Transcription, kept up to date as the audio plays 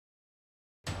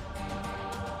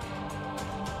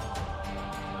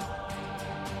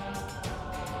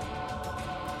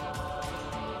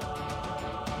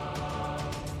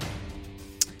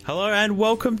Hello and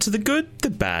welcome to The Good, The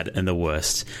Bad and The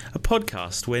Worst, a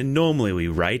podcast where normally we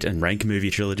rate and rank movie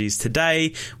trilogies.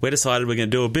 Today, we decided we're going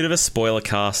to do a bit of a spoiler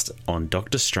cast on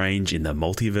Doctor Strange in the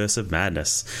Multiverse of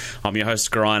Madness. I'm your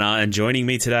host, Griner, and joining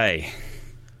me today...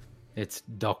 It's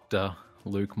Dr.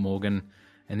 Luke Morgan,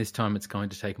 and this time it's going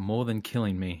to take more than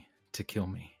killing me to kill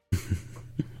me.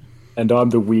 And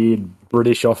I'm the weird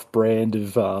British off-brand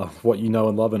of what you know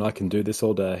and love, and I can do this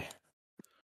all day.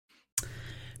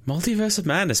 Multiverse of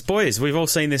Madness. Boys, we've all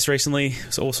seen this recently.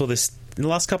 All saw this in the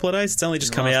last couple of days. It's only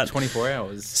just come out. 24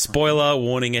 hours. Spoiler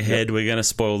warning ahead. Yep. We're going to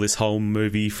spoil this whole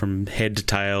movie from head to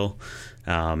tail.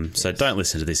 So don't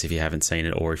listen to this if you haven't seen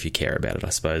it or if you care about it, I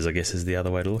suppose, I guess is the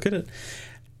other way to look at it.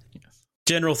 Yes.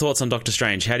 General thoughts on Doctor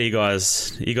Strange. How do you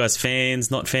guys... Are you guys fans,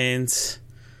 not fans?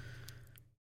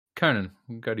 Conan,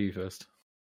 we'll go to you first.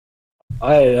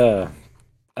 I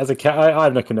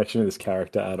have no connection to this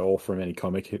character at all from any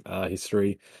comic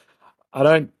history. I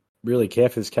don't really care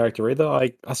for this character either.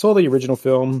 I saw the original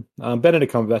film.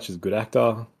 Benedict Cumberbatch is a good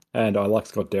actor, and I like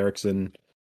Scott Derrickson.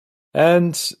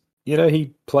 And, you know,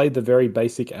 he played the very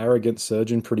basic, arrogant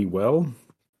surgeon pretty well.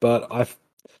 But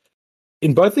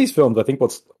in both these films, I think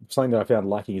what's something that I found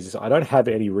lacking is I don't have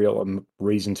any real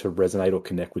reason to resonate or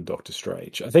connect with Doctor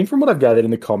Strange. I think from what I've gathered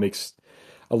in the comics,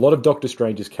 a lot of Doctor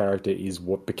Strange's character is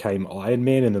what became Iron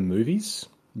Man in the movies.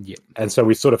 Yeah. And so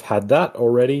we sort of had that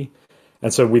already.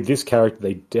 And so with this character,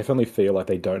 they definitely feel like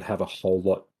they don't have a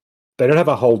whole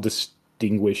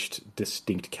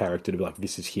distinct character to be like,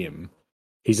 this is him.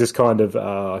 He's just kind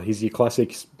of, he's your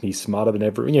classic, he's smarter than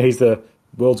everyone. You know, he's the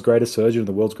world's greatest surgeon and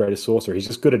the world's greatest sorcerer. He's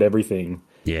just good at everything.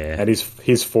 Yeah. And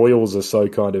his foils are so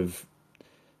kind of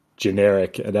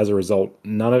generic. And as a result,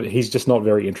 he's just not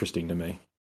very interesting to me.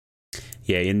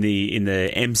 Yeah, in the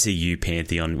MCU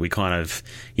pantheon, we kind of,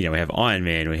 you know, we have Iron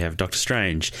Man, we have Doctor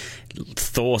Strange.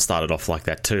 Thor started off like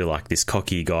that too, like this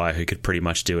cocky guy who could pretty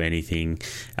much do anything.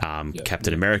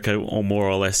 Captain America, or more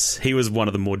or less, he was one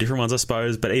of the more different ones, I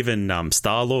suppose. But even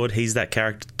Star-Lord, he's that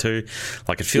character too.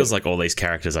 Like, it feels like all these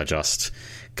characters are just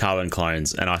carbon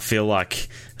clones, and I feel like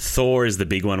Thor is the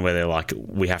big one where they're like,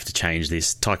 we have to change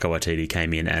this. Taika Waititi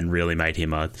came in and really made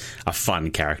him a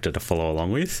fun character to follow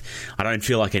along with. I don't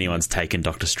feel like anyone's taken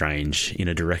Doctor Strange in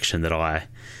a direction that I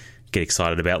get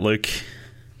excited about. Luke?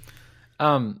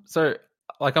 So,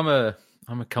 like, I'm a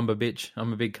Cumberbitch.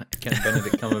 I'm a big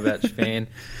Benedict Cumberbatch fan.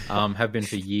 Have been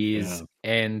for years. Yeah.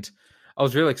 And I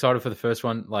was really excited for the first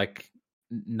one, like,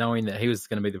 knowing that he was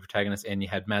going to be the protagonist, and you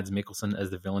had Mads Mikkelsen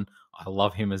as the villain. I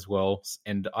love him as well.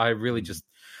 And I really just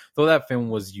thought that film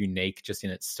was unique just in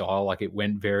its style. Like, it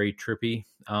went very trippy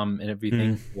and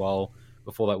everything, while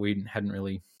before that we hadn't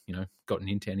really, you know, gotten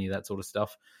into any of that sort of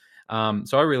stuff.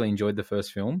 So I really enjoyed the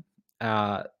first film.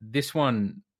 This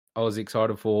one I was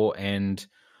excited for, and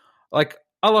like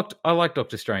I like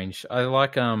Doctor Strange. I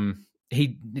like he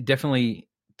definitely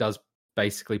does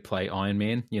basically play Iron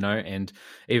Man, you know, and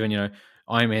even, you know,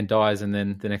 Iron Man dies, and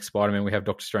then the next Spider-Man, we have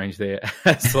Doctor Strange there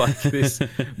as like this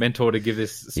mentor to give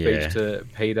this speech to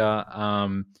Peter.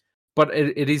 But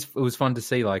it was fun to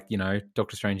see, like, you know,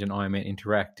 Doctor Strange and Iron Man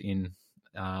interact in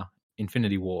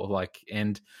Infinity War, like,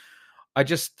 and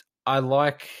I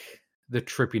like the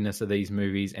trippiness of these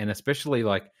movies, and especially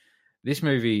like this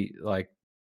movie, like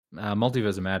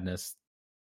Multiverse of Madness.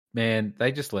 Man,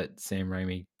 they just let Sam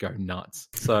Raimi go nuts.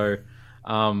 So,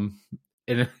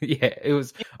 it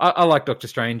was. I like Doctor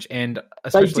Strange, and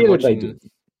especially watching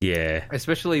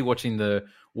the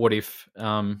What If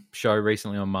show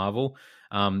recently on Marvel.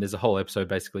 There's a whole episode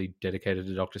basically dedicated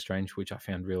to Doctor Strange, which I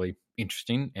found really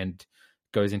interesting and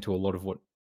goes into a lot of what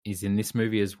is in this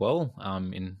movie as well,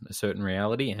 in a certain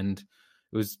reality. And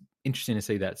it was interesting to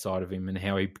see that side of him and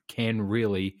how he can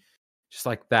really, just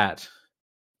like that,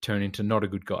 turn into not a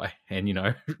good guy. And, you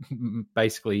know,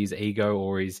 basically his ego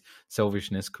or his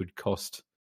selfishness could cost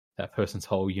that person's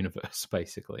whole universe,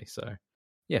 basically. So,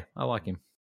 yeah, I like him.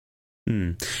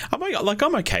 I'm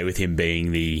okay with him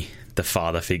being the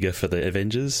father figure for the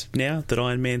Avengers now that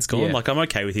Iron Man's gone. Yeah. Like, I'm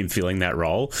okay with him filling that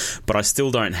role, but I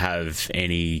still don't have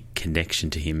any connection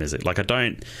to him as it. Like, I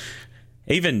don't.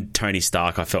 Even Tony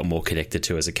Stark, I felt more connected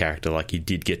to as a character. Like, you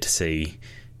did get to see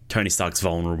Tony Stark's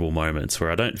vulnerable moments,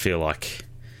 where I don't feel like,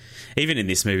 even in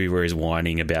this movie where he's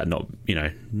whining about not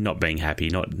being happy,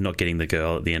 not getting the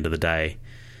girl at the end of the day.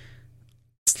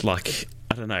 It's like,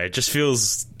 I don't know, it just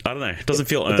feels, I don't know, it doesn't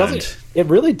feel earned. It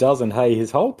really doesn't. Hey,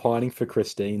 his whole pining for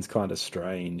Christine's kind of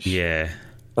strange. Yeah.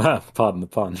 Pardon the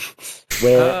pun.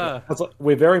 Where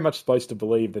we're very much supposed to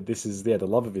believe that this is the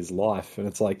love of his life, and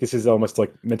it's like this is almost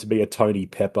like meant to be a Tony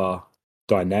Pepper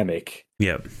dynamic.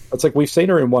 Yep. It's like we've seen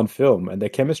her in one film, and their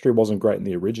chemistry wasn't great in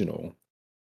the original.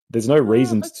 There's no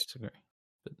reason.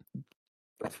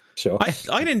 Sure.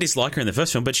 I didn't dislike her in the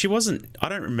first film, but she wasn't. I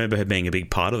don't remember her being a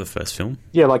big part of the first film.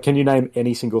 Yeah, like, can you name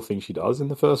any single thing she does in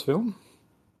the first film?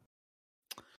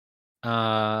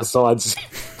 Besides,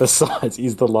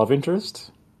 is the love interest?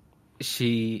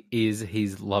 She is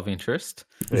his love interest.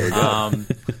 There you go.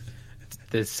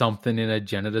 There's something in a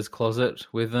janitor's closet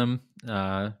with them.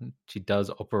 She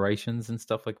does operations and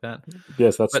stuff like that.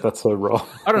 Yes, that's her role.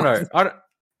 I don't know.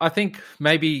 I think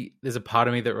maybe there's a part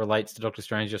of me that relates to Doctor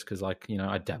Strange just because, like,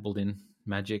 I dabbled in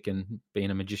magic and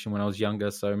being a magician when I was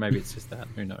younger. So maybe it's just that.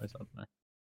 Who knows? I don't know.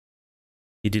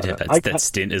 He did have that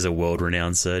stint as a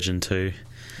world-renowned surgeon too.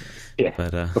 Yeah,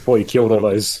 but, before you killed all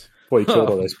those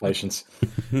patients.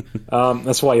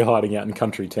 That's why you're hiding out in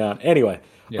country town. Anyway,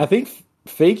 I think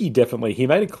Feige definitely, he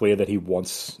made it clear that he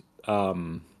wants,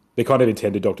 they kind of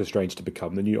intended Doctor Strange to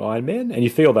become the new Iron Man, and you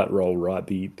feel that role, right?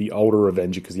 The older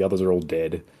Avenger, because the others are all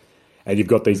dead, and you've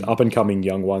got these up-and-coming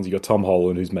young ones. You've got Tom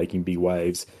Holland, who's making big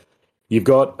waves. You've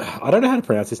got, I don't know how to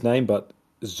pronounce his name, but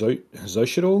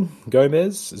Xochitl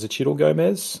Gomez? Is it Chittle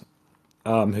Gomez?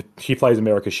 She plays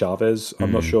America Chavez.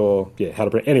 I'm not sure how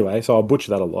to pronounce. Anyway, so I'll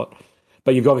butcher that a lot.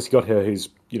 But you've obviously got her who's,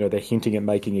 they're hinting at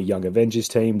making a young Avengers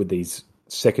team with these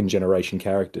second-generation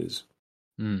characters.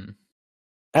 Mm.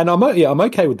 And I'm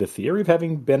okay with the theory of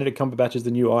having Benedict Cumberbatch as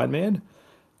the new Iron Man.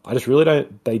 I just really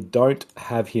they don't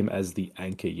have him as the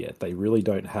anchor yet. They really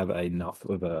don't have enough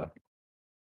of a...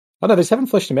 I don't know, they just haven't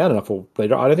fleshed him out enough. I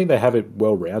don't think they have it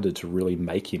well-rounded to really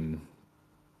make him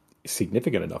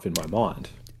significant enough in my mind.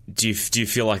 Do you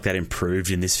feel like that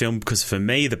improved in this film? Because for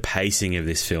me, the pacing of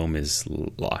this film is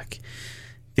like...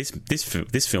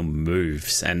 This film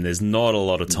moves, and there's not a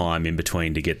lot of time in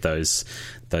between to get those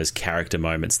character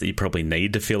moments that you probably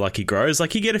need to feel like he grows.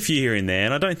 Like, you get a few here and there,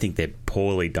 and I don't think they're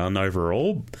poorly done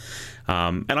overall.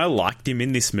 And I liked him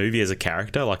in this movie as a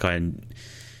character. Like, him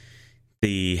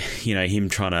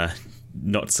trying to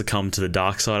not succumb to the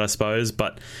dark side, I suppose.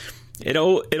 But it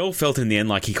all felt in the end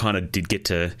like he kind of did get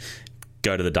to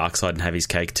go to the dark side and have his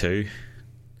cake too.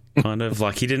 Kind of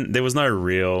like he didn't. There was no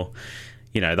real.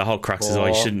 The whole crux is,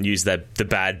 you shouldn't use the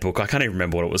bad book. I can't even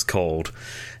remember what it was called.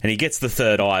 And he gets the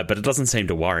third eye, but it doesn't seem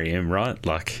to worry him, right?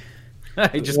 Like,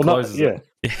 he just closes it.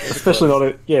 Especially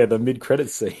not the mid-credit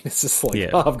scene. It's just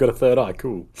like, I've got a third eye,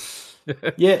 cool.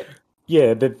 There's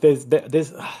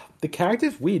the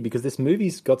character's weird because this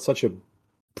movie's got such a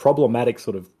problematic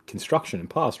sort of construction and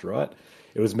past, right?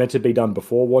 It was meant to be done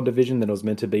before WandaVision, then it was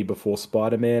meant to be before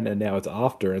Spider-Man, and now it's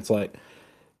after. And it's like,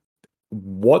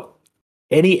 what...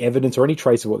 Any evidence or any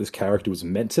trace of what this character was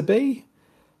meant to be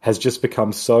has just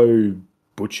become so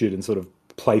butchered and sort of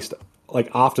placed like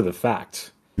after the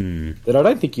fact that I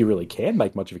don't think you really can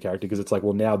make much of a character, because it's like,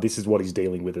 well, now this is what he's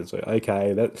dealing with. And so,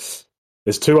 okay,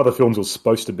 there's two other films that were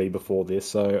supposed to be before this.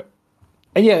 So,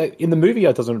 and in the movie,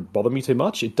 it doesn't bother me too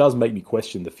much. It does make me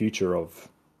question the future of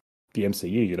the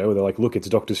MCU, where they're like, look, it's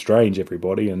Doctor Strange,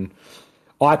 everybody. And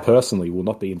I personally will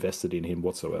not be invested in him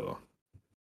whatsoever.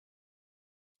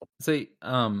 See,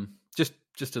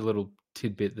 just a little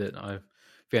tidbit that I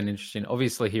found interesting.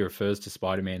 Obviously, he refers to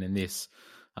Spider-Man in this,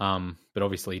 but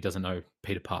obviously he doesn't know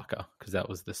Peter Parker, because that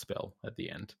was the spell at the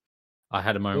end. I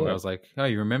had a moment where I was like, oh,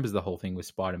 he remembers the whole thing with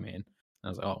Spider-Man. And I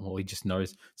was like, oh, well, he just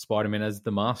knows Spider-Man as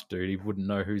the mask dude. He wouldn't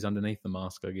know who's underneath the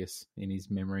mask, I guess, in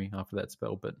his memory after that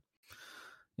spell. But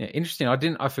yeah, interesting.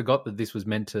 I forgot that this was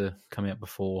meant to come out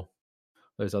before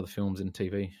those other films and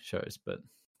TV shows, but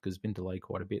because it's been delayed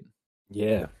quite a bit.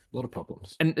 Yeah, a lot of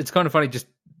problems. And it's kind of funny just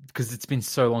because it's been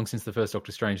so long since the first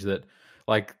Doctor Strange that,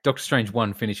 like, Doctor Strange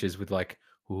 1 finishes with, like,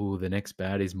 ooh, the next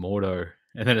bad is Mordo.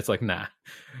 And then it's like, nah,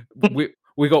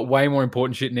 we got way more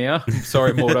important shit now.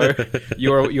 Sorry, Mordo.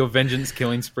 Your vengeance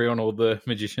killing spree on all the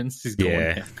magicians is gone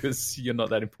now because you're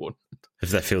not that important. If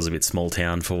that feels a bit small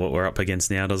town for what we're up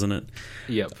against now, doesn't it?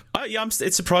 Yep.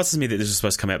 It surprises me that this was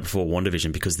supposed to come out before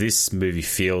WandaVision, because this movie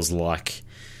feels like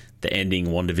the ending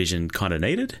WandaVision kind of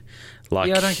needed. Like,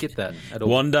 I don't get that at all.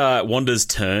 Wanda's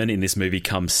turn in this movie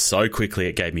comes so quickly,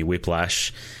 it gave me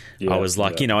whiplash. I was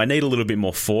like, I need a little bit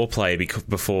more foreplay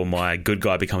before my good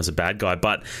guy becomes a bad guy.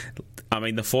 But, I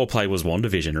mean, the foreplay was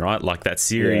WandaVision, right? Like, that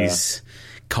series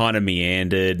kind of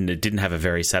meandered, and it didn't have a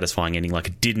very satisfying ending. Like,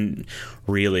 it didn't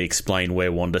really explain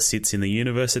where Wanda sits in the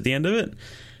universe at the end of it.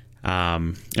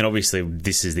 And obviously,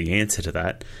 this is the answer to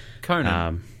that.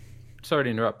 Conan, sorry to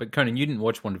interrupt, but Conan, you didn't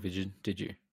watch WandaVision, did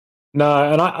you?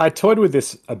 No, and I toyed with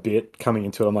this a bit coming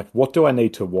into it. I'm like, what do I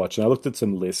need to watch? And I looked at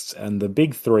some lists, and the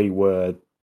big three were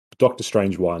Doctor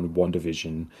Strange 1,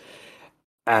 WandaVision,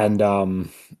 and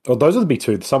those are the big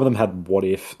two. Some of them had What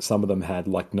If, some of them had,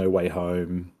 like, No Way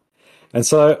Home. And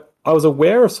so I was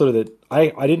aware of sort of that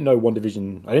I didn't know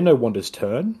WandaVision, I didn't know Wanda's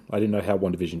turn, I didn't know how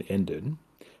WandaVision ended,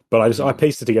 But I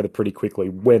pieced it together pretty quickly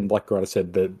when, like Greta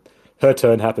said, that her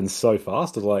turn happened so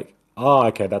fast. I was like, oh,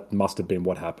 okay, that must have been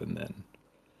what happened then.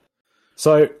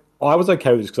 So I was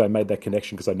okay with this because I made that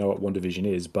connection because I know what WandaVision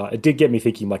is. But it did get me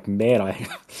thinking, like, man,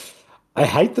 I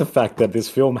hate the fact that this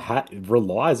film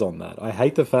relies on that. I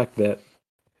hate the fact that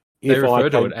they refer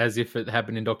to it as if it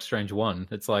happened in Doctor Strange 1.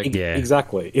 It's like... Yeah.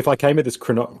 Exactly. If I came at this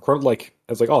like,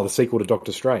 I was like, oh, the sequel to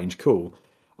Doctor Strange, cool.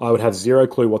 I would have zero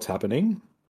clue what's happening.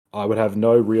 I would have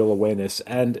no real awareness.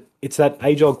 And it's that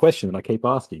age-old question that I keep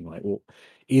asking, like, well,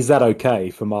 is that okay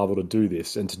for Marvel to do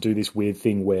this and to do this weird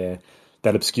thing where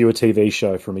that obscure TV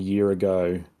show from a year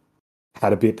ago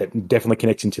had a bit that definitely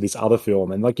connects into this other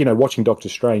film? And, like, you know, watching Doctor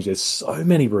Strange, there's so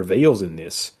many reveals in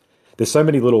this. There's so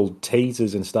many little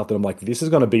teasers and stuff that I'm like, this is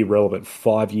going to be relevant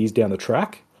 5 years down the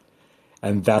track.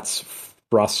 And that's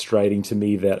frustrating to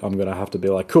me that I'm going to have to be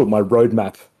like, cool, my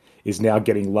roadmap is now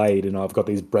getting laid and I've got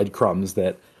these breadcrumbs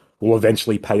that will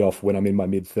eventually pay off when I'm in my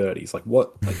mid-30s. Like,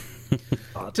 what? Like,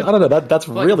 I don't know. That's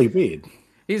like, really weird.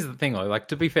 Here's the thing, though. Like,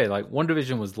 to be fair, like,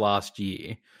 WandaVision was last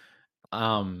year.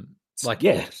 Like,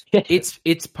 yeah.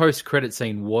 its post-credit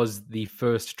scene was the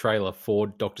first trailer for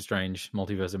Doctor Strange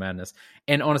Multiverse of Madness.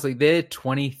 And honestly, they're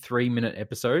 23-minute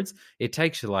episodes. It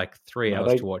takes you like 3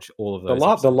 hours to watch all of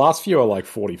those. The last few are like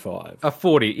 45.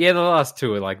 40. Yeah, the last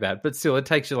two are like that. But still, it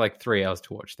takes you like 3 hours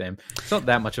to watch them. It's not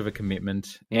that much of a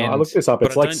commitment. And I looked this up.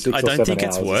 It's like 6 or 7 hours. I don't think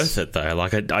it's worth it, though.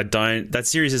 Like, I don't... That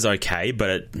series is okay,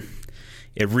 but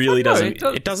it really doesn't...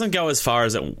 It doesn't go as far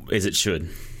as it should.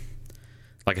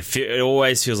 Like, it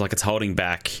always feels like it's holding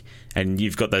back, and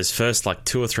you've got those first, like,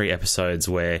 2 or 3 episodes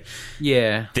where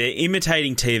they're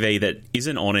imitating TV that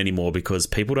isn't on anymore because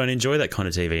people don't enjoy that kind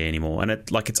of TV anymore. And,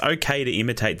 it's okay to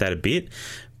imitate that a bit,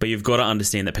 but you've got to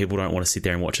understand that people don't want to sit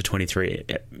there and watch a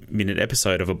 23-minute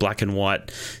episode of a black and white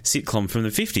sitcom from the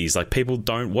 50s. Like, people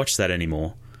don't watch that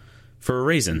anymore for a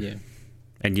reason. Yeah.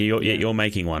 And you're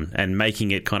making one, and making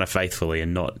it kind of faithfully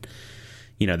and not,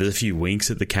 you know, there's a few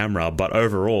winks at the camera, but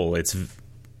overall it's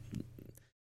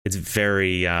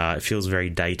very it feels very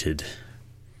dated.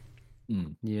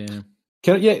 Yeah.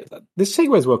 This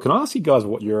segues well. Can I ask you guys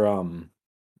what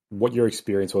your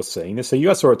experience was seeing this? So you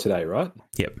guys saw it today, right?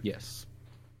 Yep. Yes.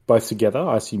 Both together.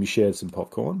 I assume you shared some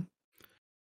popcorn.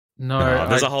 No,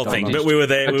 there's a whole thing, but we were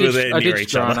there. We were there near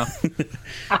each other.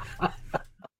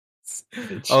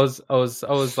 I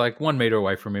was like 1 meter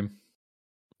away from him.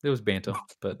 There was banter,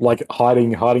 but like hiding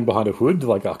behind a hood,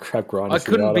 like, oh crap, Grind. I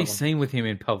couldn't be seen with him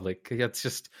in public.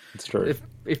 It's true.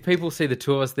 If people see the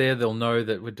two of us there, they'll know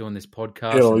that we're doing this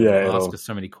podcast. They'll ask us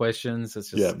so many questions. It's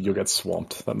just you'll get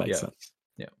swamped. That makes sense.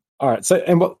 Yeah. All right. So,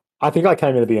 and what I think I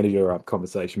came in at the end of your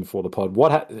conversation before the pod.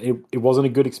 It wasn't a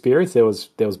good experience. There was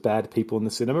bad people in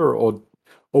the cinema, or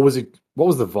was it? What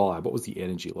was the vibe? What was the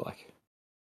energy like?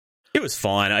 It was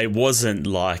fine. It wasn't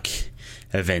like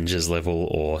Avengers level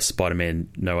or Spider-Man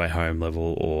No Way Home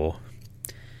level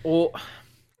or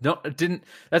no, it didn't.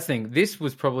 That's the thing. This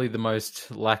was probably the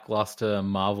most lackluster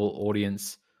Marvel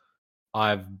audience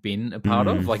I've been a part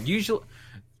of. Like, usually,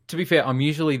 to be fair, I'm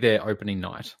usually there opening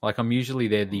night. Like, I'm usually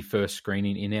there the first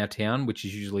screening in our town, which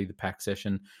is usually the pack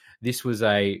session. This was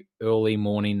a early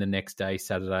morning the next day,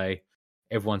 Saturday.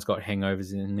 Everyone's got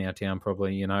hangovers in our town,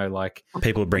 probably, you know, like...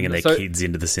 People are bringing their kids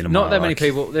into the cinema. Not that many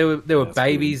people. There were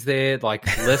babies there, like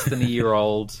less than a year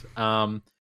old,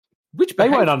 which they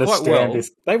won't understand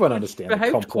this. They won't understand.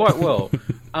 Behaved quite well.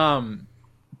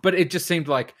 But it just seemed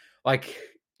like,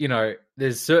 you know,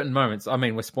 there's certain moments, I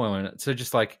mean, we're spoiling it. So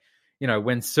just like, you know,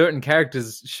 when certain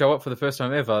characters show up for the first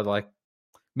time ever, like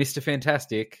Mr.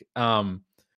 Fantastic,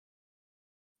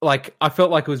 like, I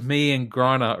felt like it was me and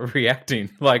Griner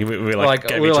reacting. Like, we gave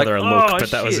each other a look,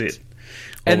 but that was it.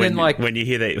 And then, when you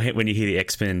hear the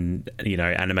X-Men, you know,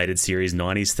 animated series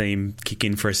 '90s theme kick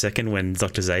in for a second when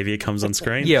Dr. Xavier comes on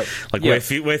screen,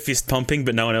 we're fist pumping,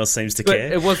 but no one else seems to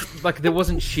care. It was like there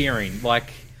wasn't cheering.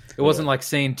 Like, it wasn't like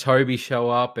seeing Toby show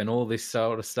up and all this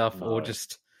sort of stuff,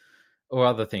 or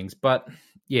other things. But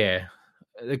yeah,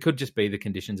 it could just be the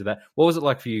conditions of that. What was it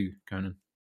like for you, Conan?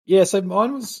 Yeah, so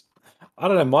mine was. I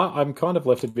don't know. I'm kind of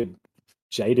left a bit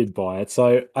jaded by it.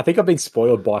 So I think I've been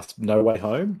spoiled by No Way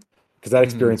Home because that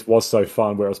experience was so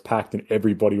fun where it was packed and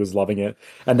everybody was loving it.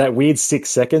 And that weird 6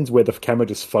 seconds where the camera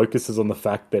just focuses on the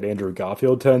fact that Andrew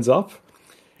Garfield turns up.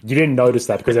 You didn't notice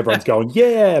that because everyone's going,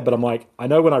 yeah. But I'm like, I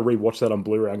know when I rewatch that on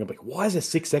Blu-ray, I'm going to be like, why is there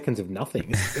 6 seconds of nothing?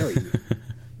 It's very weird.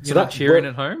 You're not cheering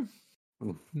at home?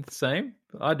 The same?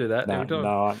 I do that every time.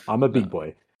 No, I'm a big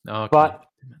boy. Okay. But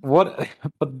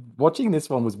watching this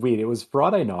one was weird. It was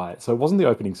Friday night, so it wasn't the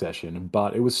opening session,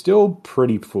 but it was still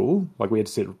pretty full. Like, we had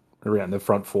to sit around the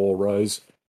front 4 rows.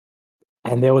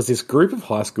 And there was this group of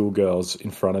high school girls in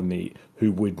front of me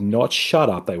who would not shut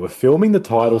up. They were filming the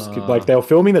titles, like they were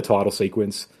filming the title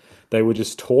sequence. They were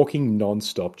just talking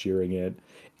nonstop during it.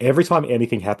 Every time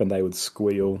anything happened, they would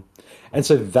squeal. And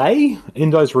so they, in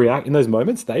those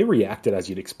moments, they reacted as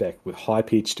you'd expect, with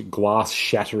high-pitched,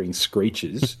 glass-shattering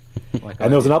screeches.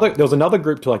 And there was another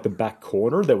group to like the back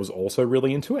corner that was also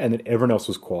really into it, and then everyone else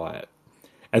was quiet.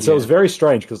 And so it was very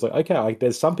strange because, like, okay, like,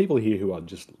 there's some people here who are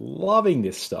just loving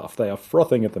this stuff. They are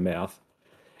frothing at the mouth.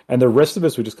 And the rest of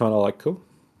us were just kind of like, cool,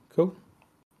 cool.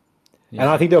 Yeah. And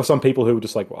I think there were some people who were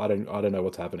just like, well, I don't know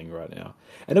what's happening right now.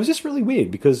 And it was just really weird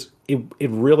because it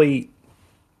really,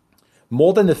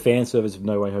 more than the fan service of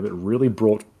No Way Home, it really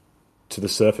brought to the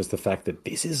surface the fact that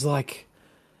this is like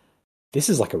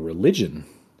a religion.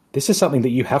 This is something that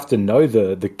you have to know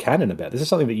the canon about. This is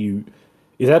something that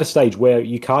is at a stage where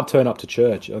you can't turn up to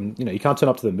church and, you can't turn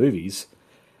up to the movies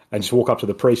and just walk up to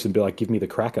the priest and be like, give me the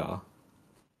cracker.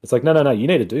 It's like, no, you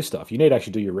need to do stuff. You need to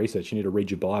actually do your research. You need to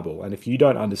read your Bible. And if you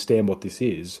don't understand what this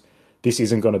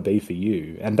isn't going to be for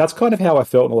you. And that's kind of how I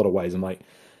felt in a lot of ways. I'm like,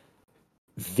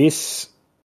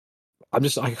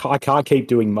 I can't keep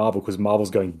doing Marvel because Marvel's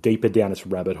going deeper down its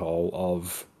rabbit hole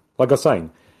of, like I was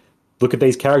saying, look at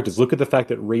these characters. Look at the fact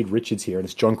that Reed Richards here and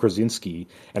it's John Krasinski,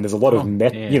 and there's a lot of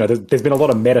there's been a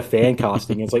lot of meta fan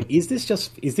casting. And it's like, is this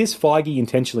Feige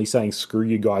intentionally saying, "Screw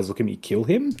you guys, look at me, kill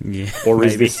him"? Yeah, or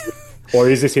is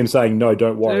this him saying, "No,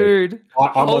 don't worry, dude"?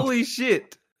 Holy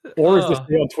shit! Or is this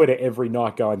me on Twitter every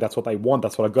night going, "That's what they want.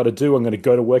 That's what I've got to do. I'm going to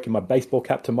go to work in my baseball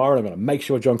cap tomorrow. And I'm going to make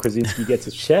sure John Krasinski gets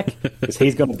his check because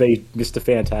he's going to be Mr.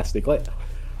 Fantastic." Like,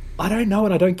 I don't know,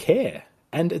 and I don't care,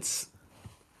 and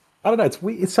I don't know. It's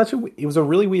weird. It was a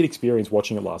really weird experience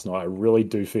watching it last night. I really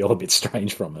do feel a bit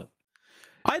strange from it.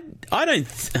 I don't.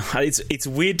 It's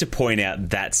weird to point out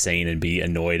that scene and be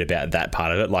annoyed about that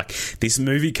part of it. Like, this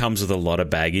movie comes with a lot of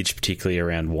baggage, particularly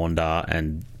around Wanda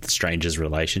and Strange's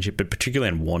relationship, but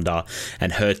particularly on Wanda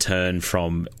and her turn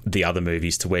from the other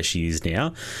movies to where she is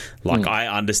now. Like, I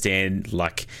understand.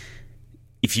 Like,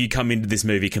 if you come into this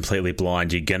movie completely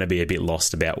blind, you're going to be a bit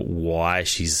lost about why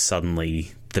she's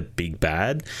suddenly the big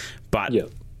bad. But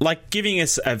like, giving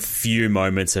us a few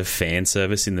moments of fan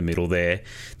service in the middle there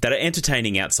that are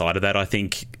entertaining outside of that, I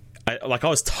think, I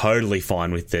was totally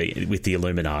fine with the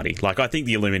Illuminati. Like, I think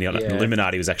the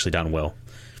Illuminati was actually done well.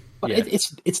 But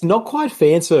it's not quite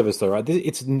fan service though, right?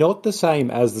 It's not the same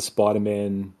as the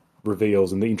Spider-Man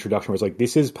reveals and the introduction where it's like,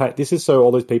 this is so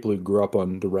all those people who grew up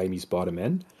on the Raimi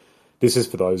Spider-Man, this is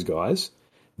for those guys.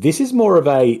 This is more of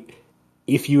a,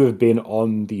 if you have been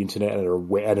on the internet and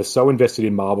are so invested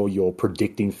in Marvel, you're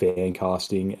predicting fan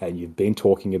casting and you've been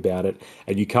talking about it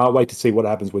and you can't wait to see what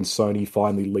happens when Sony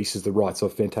finally leases the rights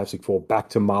of Fantastic Four back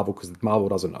to Marvel because Marvel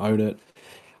doesn't own it.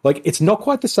 Like, it's not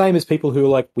quite the same as people who are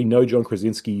like, we know John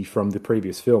Krasinski from the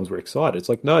previous films, we're excited. It's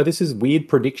like, no, this is weird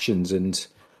predictions and,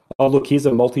 oh, look, here's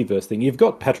a multiverse thing. You've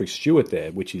got Patrick Stewart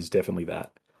there, which is definitely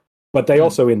that. But they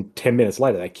also, in 10 minutes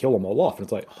later, they kill them all off. And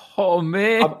it's like, oh,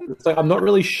 man. I'm not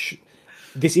really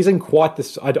this isn't quite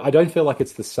this. I don't feel like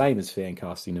it's the same as fan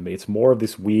casting to me. It's more of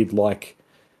this weird, like,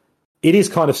 it is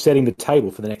kind of setting the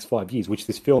table for the next 5 years, which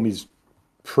this film is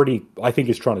I think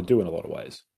is trying to do in a lot of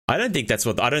ways. I don't think that's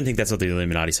what the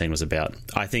Illuminati scene was about.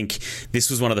 I think this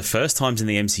was one of the first times in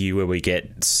the MCU where we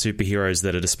get superheroes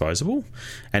that are disposable,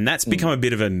 and that's become a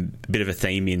bit of a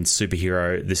theme in the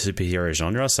superhero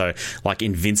genre. So, like,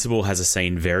 Invincible has a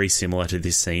scene very similar to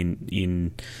this scene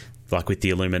in, like, with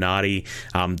the Illuminati.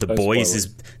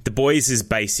 The Boys is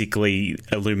basically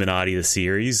Illuminati the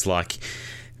series. Like,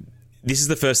 this is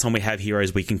the first time we have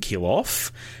heroes we can kill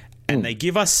off, and they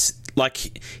give us,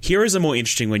 like, heroes are more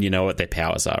interesting when you know what their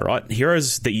powers are, right?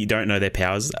 Heroes that you don't know their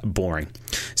powers are boring.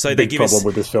 So they give us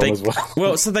with this film as well.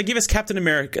 Well, so they give us Captain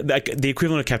America, the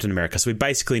equivalent of Captain America. So we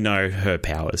basically know her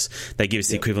powers. They give us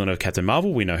the equivalent of Captain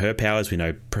Marvel. We know her powers. We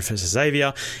know Professor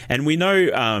Xavier, and we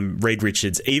know Reed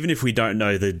Richards. Even if we don't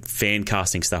know the fan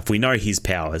casting stuff, we know his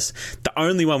powers. The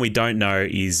only one we don't know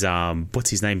is what's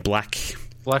his name? Black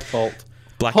Bolt.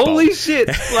 Holy Bolt. Shit,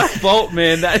 Black Bolt,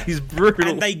 man, that is brutal.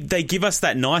 And they give us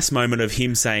that nice moment of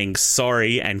him saying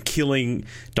sorry and killing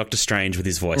Doctor Strange with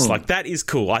his voice. Like, that is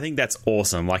cool. I think that's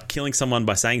awesome. Like, killing someone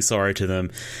by saying sorry to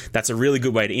them, that's a really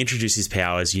good way to introduce his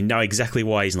powers. You know exactly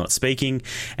why he's not speaking,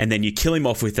 and then you kill him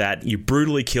off with that. You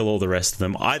brutally kill all the rest of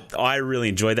them. I really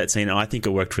enjoyed that scene, and I think it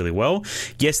worked really well.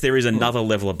 Yes, there is another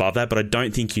level above that, but I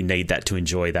don't think you need that to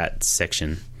enjoy that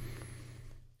section.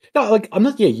 No, like, I'm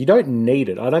not. Yeah, you don't need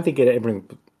it. I don't think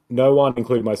no one,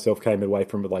 including myself, came away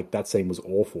from it like that scene was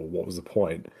awful. What was the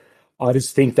point? I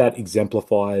just think that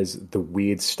exemplifies the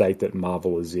weird state that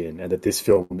Marvel is in, and that this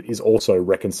film is also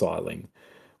reconciling,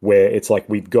 where it's like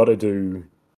we've got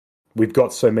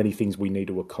so many things we need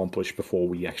to accomplish before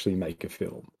we actually make a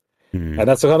film. And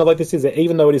that's kind of like this is,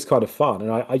 even though it is kind of fun,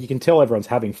 and you can tell everyone's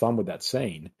having fun with that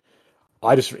scene.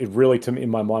 It really, to me, in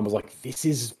my mind, was like, this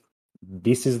is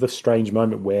the strange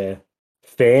moment where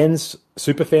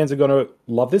super fans are going to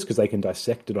love this because they can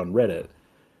dissect it on Reddit,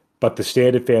 but the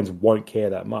standard fans won't care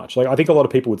that much. Like, I think a lot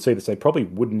of people would see this, they probably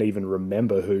wouldn't even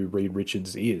remember who Reed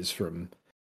Richards is from.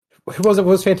 Who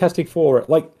was Fantastic Four?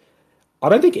 Like, I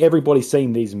don't think everybody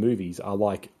seeing these movies are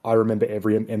like, I remember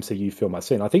every MCU film I've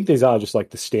seen. I think these are just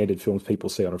like the standard films people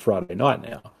see on a Friday night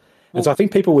now. And so I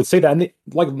think people would see that. And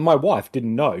like my wife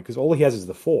didn't know because all he has is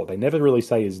the 4. They never really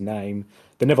say his name.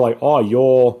 They're never like,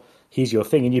 oh, here's your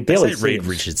thing. And you barely see Reed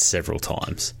Richards several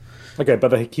times. Okay,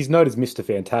 but he's known as Mr.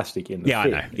 Fantastic in the film. I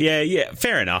know. Yeah,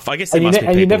 fair enough. I guess there must be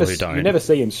people who don't. You never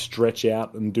see him stretch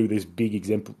out and do this big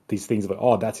example, these things of like,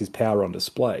 oh, that's his power on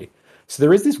display. So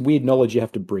there is this weird knowledge you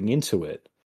have to bring into it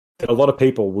that a lot of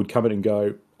people would come in and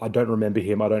go, I don't remember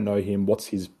him. I don't know him. What's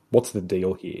the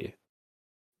deal here?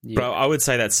 Yeah. Bro, I would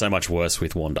say that's so much worse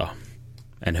with Wanda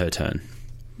and her turn.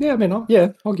 Yeah, I mean, I'll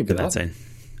give you that. Scene.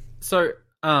 So,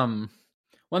 one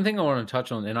thing I want to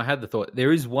touch on, and I had the thought,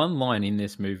 there is one line in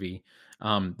this movie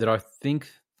that I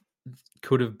think they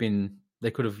could have,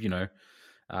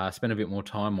 spent a bit more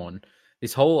time on.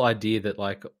 This whole idea that,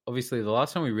 like, obviously the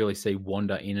last time we really see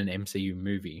Wanda in an MCU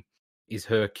movie is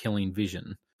her killing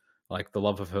Vision, like the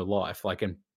love of her life, like,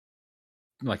 and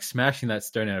like smashing that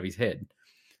stone out of his head.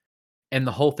 And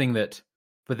the whole thing but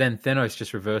then Thanos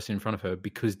just reversed in front of her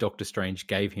because Doctor Strange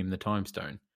gave him the time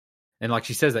stone. And like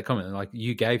she says that comment, like,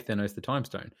 you gave Thanos the time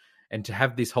stone. And to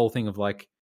have this whole thing of like,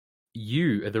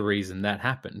 you are the reason that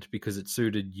happened because it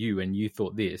suited you and you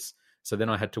thought this. So then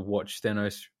I had to watch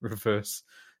Thanos reverse,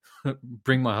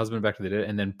 bring my husband back to the dead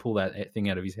and then pull that thing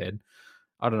out of his head.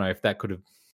 I don't know if they could have,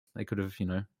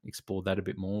 explored that a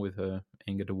bit more with her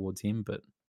anger towards him, but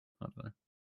I don't know.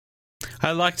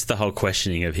 I liked the whole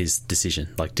questioning of his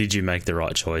decision. Like, did you make the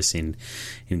right choice in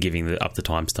giving up the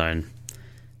time stone?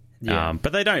 Yeah.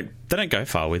 But they don't go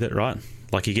far with it, right?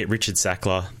 Like, you get Richard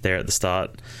Sackler there at the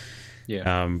start,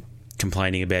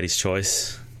 complaining about his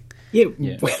choice. Yeah.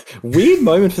 Weird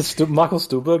moment for Michael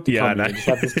Stuhlbarg to come in and just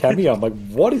have this cameo. I'm like,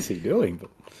 what is he doing?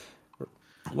 But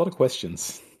a lot of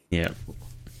questions. Yeah.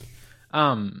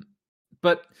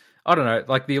 But I don't know,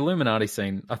 like the Illuminati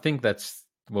scene, I think that's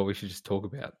what we should just talk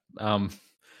about. I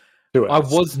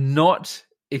was not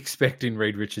expecting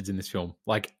Reed Richards in this film,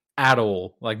 like at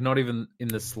all, like not even in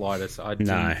the slightest. I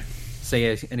didn't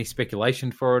see any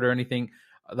speculation for it or anything.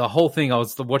 The whole thing, I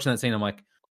was watching that scene, I'm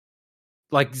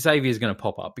like Xavier's going to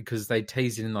pop up because they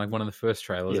teased it in like one of the first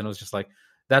trailers, and I was just like,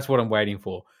 that's what I'm waiting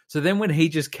for. So then when he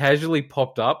just casually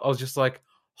popped up, I was just like,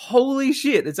 holy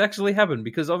shit, it's actually happened,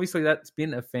 because obviously that's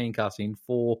been a fan casting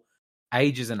for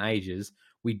ages and ages.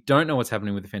 We don't know what's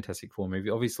happening with the Fantastic Four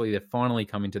movie. Obviously, they're finally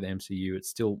coming to the MCU. It's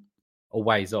still a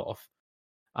ways off.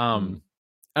 I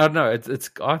don't know.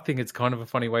 I think it's kind of a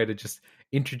funny way to just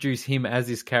introduce him as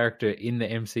this character in the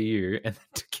MCU and then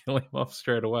to kill him off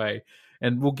straight away.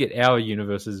 And we'll get our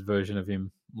universe's version of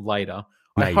him later.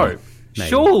 I hope. Maybe.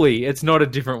 Surely it's not a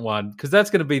different one, because that's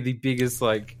going to be the biggest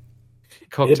like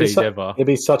cock tease ever. It'd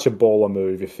be such a baller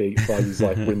move if he's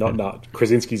like, we're not.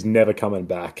 Krasinski's never coming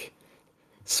back.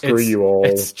 Screw you all.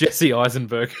 It's Jesse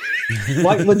Eisenberg.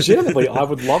 Like, legitimately, I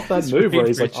would love that move where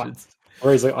he's like,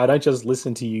 I don't just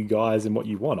listen to you guys and what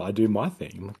you want. I do my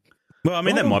thing. Well, I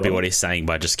mean, that might be what he's saying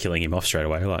by just killing him off straight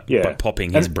away, like by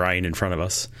popping his brain in front of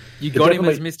us. You got him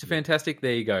as Mr. Fantastic.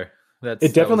 There you go.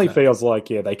 It definitely feels like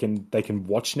they can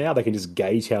watch now. They can just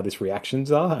gauge how these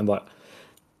reactions are, and like,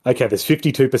 okay, there's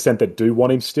 52% that do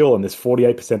want him still, and there's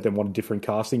 48% that want a different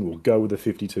casting. We'll go with the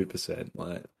 52%.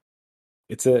 Like,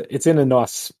 it's in a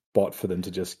nice spot for them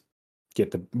to just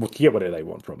get whatever they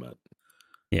want from it.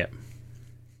 Yeah,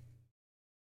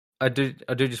 I do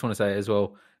just want to say as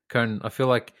well, Conan, I feel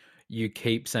like you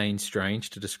keep saying strange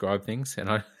to describe things, and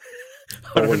I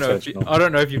don't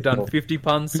know if you've done 50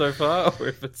 puns so far, or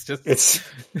if it's just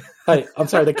Hey, I'm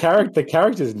sorry. The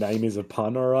character's name is a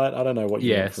pun, all right. I don't know what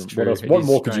you want from. True. What else? What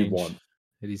more could you want?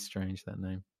 It is strange, that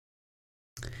name.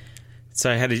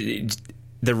 So how did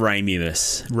the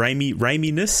Raiminess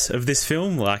of this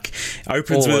film, like,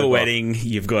 opens with a wedding.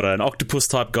 You've got an octopus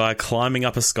type guy climbing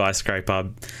up a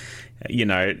skyscraper. You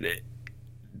know,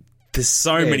 there's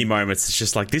so many moments. It's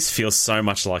just like, this feels so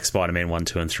much like Spider-Man 1,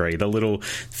 2, and 3. The little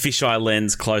fisheye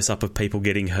lens close up of people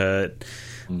getting hurt.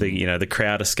 The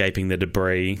crowd escaping the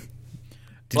debris.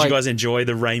 Did you guys enjoy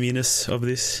the Raiminess of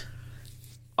this?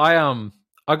 I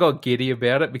got giddy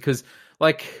about it because,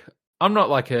 like, I'm not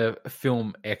like a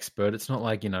film expert. It's not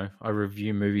like, I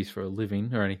review movies for a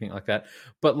living or anything like that.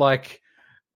 But like,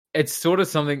 it's sort of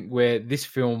something where this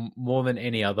film, more than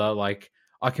any other, like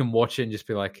I can watch it and just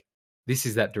be like, this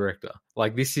is that director.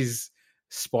 Like, this is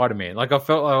Spider-Man. Like, I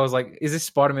felt like I was like, is this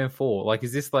Spider-Man 4? Like,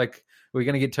 is this like, we're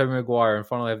going to get Tobey Maguire and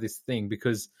finally have this thing?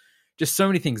 Because just so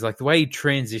many things, like the way he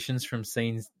transitions from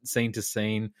scene to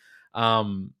scene,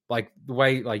 like the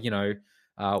way, like,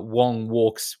 Wong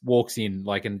walks in,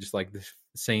 like, and just like the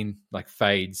scene like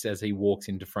fades as he walks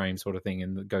into frame, sort of thing,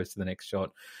 and goes to the next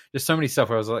shot. Just so many stuff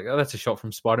where I was like, oh, that's a shot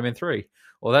from Spider-Man 3,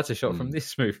 or that's a shot from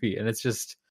this movie, and it's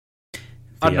just,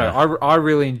 I don't know. I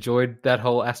really enjoyed that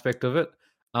whole aspect of it.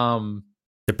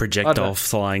 The projectile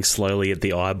flying slowly at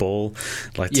the eyeball,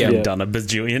 like it's been done a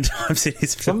bajillion times in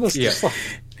his film.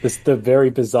 The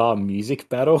very bizarre music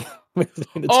battle. That's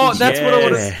what I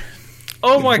want to.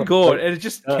 Oh my god! And it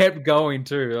just kept going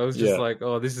too. I was just like,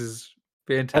 "Oh, this is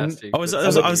fantastic." I was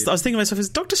thinking to myself, is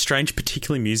Doctor Strange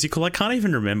particularly musical? I can't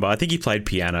even remember. I think he played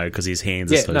piano because his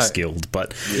hands are so skilled.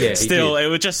 But still, it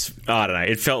was just, I don't know.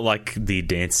 It felt like the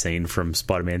dance scene from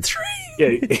Spider-Man 3. Yeah,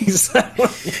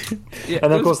 exactly.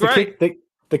 And of course,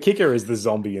 the kicker is the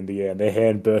zombie in the air, and their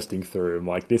hand bursting through. I'm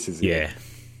like, this is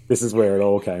this is where it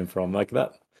all came from. Like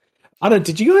that. I don't.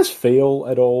 Did you guys feel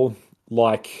at all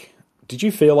like? Did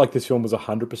you feel like this film was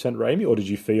 100% Raimi, or did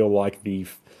you feel like the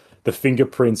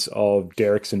fingerprints of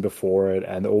Derrickson before it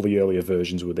and all the earlier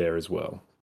versions were there as well?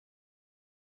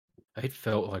 It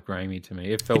felt like Raimi to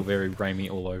me. It felt very Raimi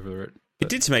all over it. It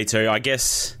did to me too. I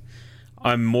guess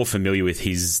I'm more familiar with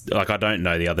his... Like, I don't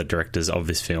know the other directors of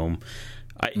this film.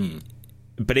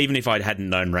 But even if I hadn't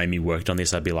known Raimi worked on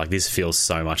this, I'd be like, this feels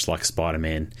so much like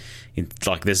Spider-Man.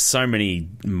 Like, there's so many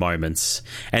moments.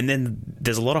 And then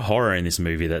there's a lot of horror in this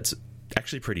movie that's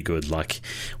actually pretty good. Like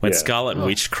when Scarlet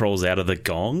Witch crawls out of the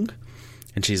gong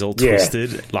and she's all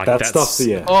twisted. Like that stuff's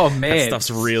oh man, that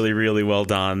stuff's really, really well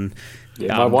done.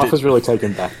 Yeah, my wife was really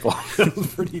taken back by it. It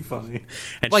was pretty funny.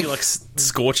 And she like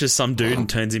scorches some dude and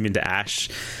turns him into ash.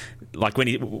 Like when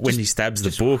he stabs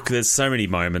the book. There's so many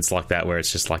moments like that where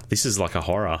it's just like, this is like a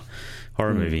horror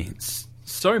movie.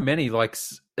 So many, like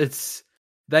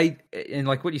and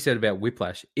like what you said about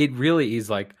Whiplash, it really is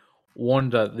like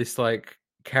Wanda, this like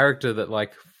character that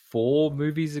like 4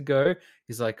 movies ago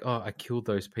is like, oh, I killed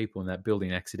those people in that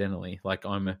building accidentally. Like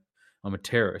I'm a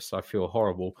terrorist. I feel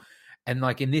horrible. And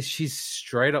like in this, she's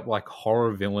straight up like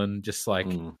horror villain, just like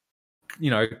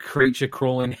creature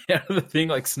crawling out of the thing,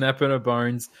 like snapping her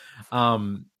bones,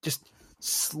 just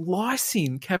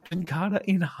slicing Captain Carter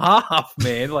in half,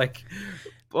 man. Like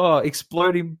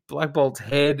exploding Black Bolt's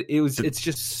head. It's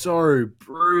just so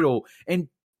brutal. And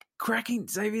cracking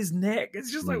Xavier's neck.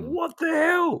 It's just like, what the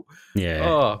hell? Yeah.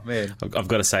 Oh man, I've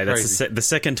got to say that's the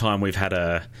second time we've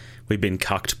been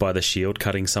cucked by the Shield,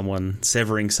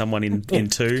 severing someone in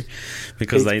two,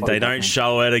 because they don't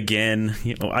show it again.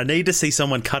 I need to see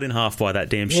someone cut in half by that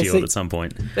damn Shield at some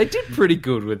point. They did pretty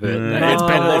good with it.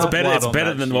 It's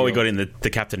better than what we got in the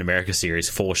Captain America series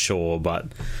for sure.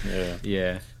 But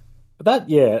yeah.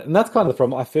 And that's kind of the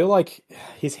problem. I feel like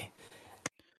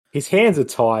his hands are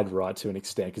tied, right, to an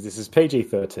extent, because this is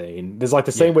PG-13. There's like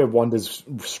the scene where Wanda's,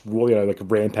 like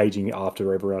rampaging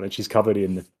after everyone, and she's covered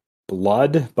in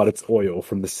blood, but it's oil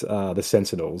from the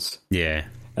Sentinels. Yeah.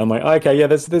 And I'm like, okay,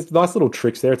 there's nice little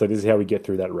tricks there. It's like, this is how we get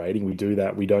through that rating. We do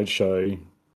that. We don't show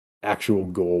actual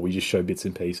gore. We just show bits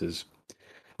and pieces.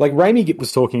 Like Raimi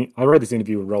was talking, I read this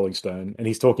interview with Rolling Stone, and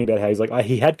he's talking about how he's like,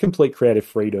 he had complete creative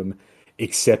freedom,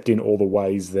 except in all the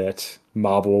ways that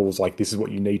Marvel was like, this is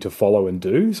what you need to follow and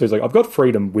do. So he's like, I've got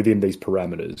freedom within these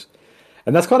parameters.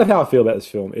 And that's kind of how I feel about this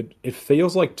film. It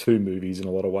feels like 2 movies in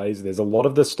a lot of ways. There's a lot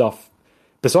of the stuff,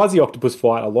 besides the octopus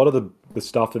fight, a lot of the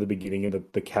stuff at the beginning and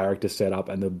the character setup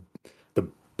and the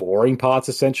boring parts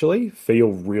essentially feel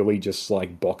really just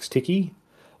like box ticky.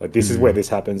 Like, this is where this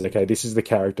happens. Okay, this is the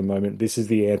character moment. This is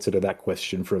the answer to that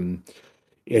question from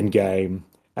Endgame.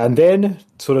 And then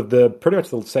sort of pretty much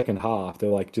the second half, they're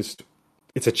like, just,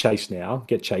 it's a chase now,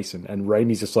 get chasing. And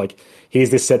Raimi's just like, here's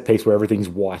this set piece where everything's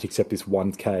white except this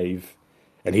one cave.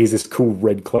 And here's this cool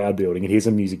red cloud building. And here's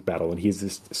a music battle. And here's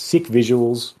this sick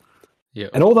visuals. Yeah.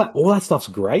 And all that stuff's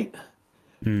great.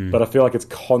 But I feel like it's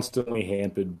constantly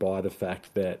hampered by the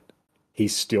fact that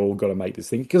he's still got to make this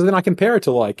thing. Because then I compare it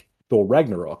to like Thor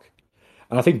Ragnarok.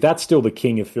 And I think that's still the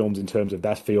king of films in terms of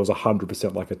that feels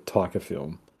 100% like a Taika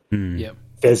film. Yep.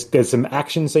 There's some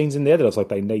action scenes in there that I was like,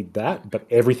 they need that, but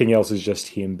everything else is just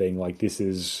him being like, this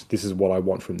is what I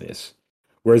want from this.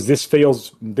 Whereas this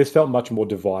felt much more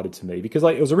divided to me, because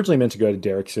like it was originally meant to go to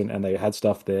Derrickson and they had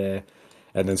stuff there,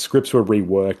 and then scripts were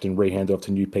reworked and rehanded off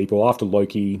to new people after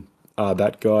Loki.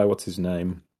 That guy, what's his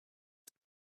name?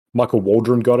 Michael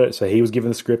Waldron got it, so he was given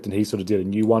the script and he sort of did a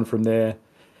new one from there.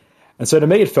 And so to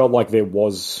me, it felt like they're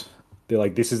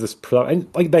like, this is this, and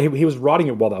like he was writing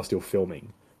it while they were still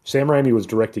filming. Sam Raimi was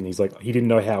directing. He's like, he didn't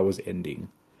know how it was ending.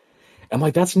 And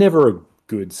like, that's never a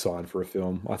good sign for a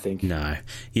film, I think. No.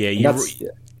 Yeah, I was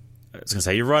going to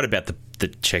say, you're right about the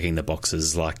checking the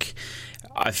boxes. Like,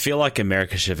 I feel like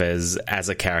America Chavez as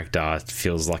a character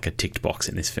feels like a ticked box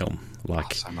in this film.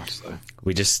 Like, so much so.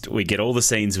 We get all the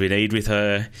scenes we need with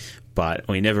her, but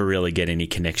we never really get any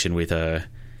connection with her.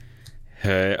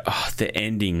 The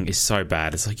ending is so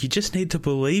bad. It's like, you just need to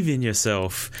believe in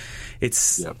yourself.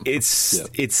 It's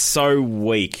so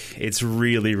weak. It's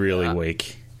really, really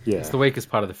weak. Yeah. It's the weakest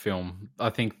part of the film.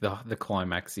 I think the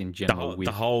climax in general.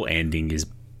 The whole ending is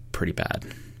pretty bad.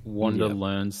 Wanda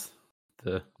learns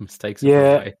the mistakes of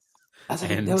her way.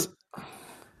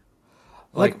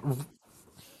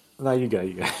 No, you go.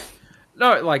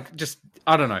 No, like, just,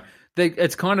 I don't know.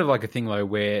 It's kind of like a thing, though,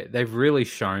 where they've really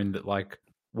shown that, like,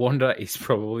 Wanda is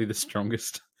probably the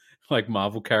strongest, like,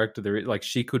 Marvel character there is. Like,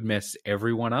 she could mess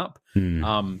everyone up.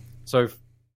 So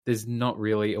there's not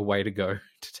really a way to go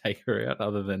to take her out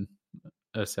other than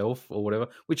herself or whatever,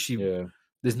 which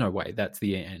there's no way that's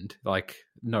the end. Like,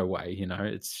 no way, you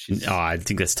know. I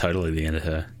think that's totally the end of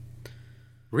her.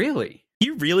 Really?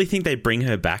 You really think they bring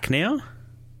her back now?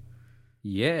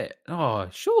 Yeah. Oh,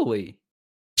 surely.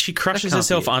 She crushes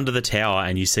herself under the tower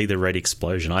and you see the red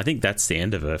explosion. I think that's the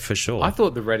end of her, for sure. I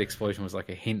thought the red explosion was like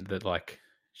a hint that, like,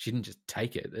 she didn't just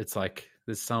take it. It's like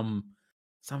there's some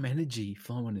energy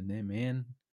flowing in there, man.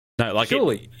 No, like,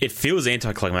 surely. It feels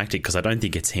anticlimactic because I don't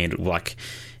think it's handled. Like,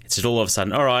 it's just all of a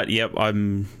sudden, all right, yep,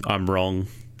 I'm wrong.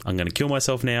 I'm going to kill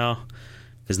myself now.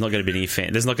 There's not going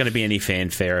to be any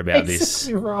fanfare about this.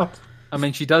 Exactly right. I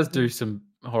mean, she does do some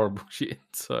horrible shit.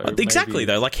 So exactly,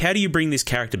 though. Like, how do you bring this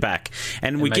character back?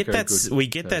 And we get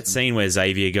that scene where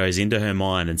Xavier goes into her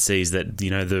mind and sees that,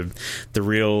 you know, the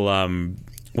real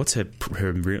what's her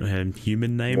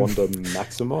human name? Wanda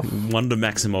Maximoff. Wanda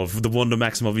Maximoff. The Wanda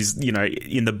Maximoff is, you know,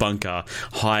 in the bunker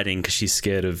hiding because she's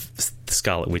scared of the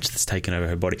Scarlet Witch that's taken over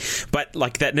her body. But,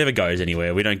 like, that never goes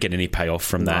anywhere. We don't get any payoff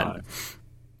from that.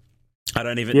 I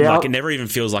don't even it never even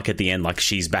feels like at the end like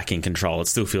she's back in control. It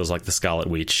still feels like the Scarlet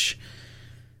Witch.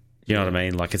 You know what I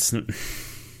mean? Like, it's.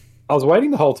 I was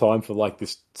waiting the whole time for, like,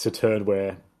 this to turn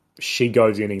where she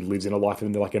goes in and lives in a life,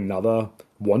 and then, like, another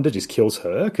Wanda just kills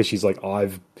her because she's like,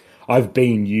 I've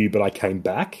been you, but I came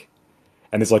back.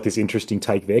 And there's, like, this interesting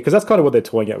take there because that's kind of what they're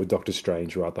toying at with Doctor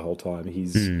Strange, right? The whole time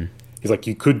he's like,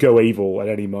 you could go evil at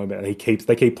any moment, and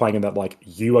they keep playing in that, like,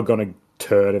 you are going to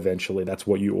turn eventually. That's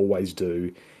what you always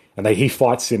do. And he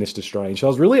fights Sinister Strange. So I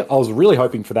was really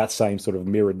hoping for that same sort of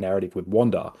mirrored narrative with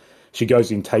Wanda. She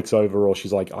goes in, takes over, or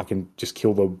she's like, I can just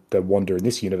kill the Wanda in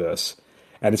this universe.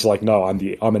 And it's like, no,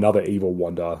 I'm another evil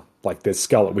Wanda. Like, there's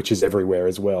Scarlet Witches everywhere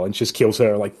as well, and she just kills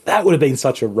her. Like, that would have been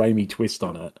such a Raimi twist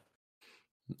on it.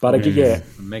 But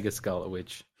Mega Scarlet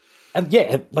Witch. And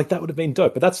like, that would have been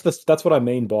dope. But that's what I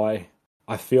mean by,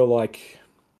 I feel like,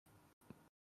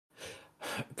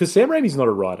 because Sam Raimi's not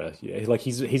a writer, like,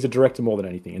 he's a director more than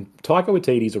anything, and Taika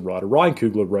Waititi's a writer. Ryan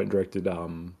Coogler wrote and directed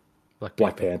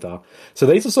Black Panther. So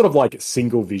these are sort of like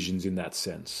single visions in that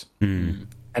sense.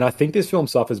 And I think this film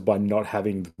suffers by not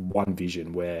having one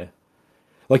vision where,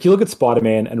 like, you look at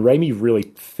Spider-Man and Raimi really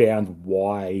found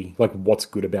why, like, what's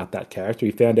good about that character.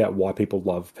 He found out why people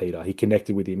love Peter. He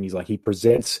connected with him. He's like, he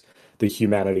presents the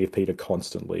humanity of Peter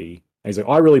constantly. And he's like,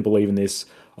 I really believe in this.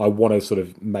 I want to sort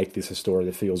of make this a story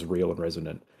that feels real and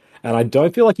resonant. And I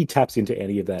don't feel like he taps into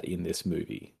any of that in this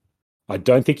movie. I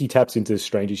don't think he taps into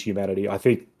Strange's humanity. I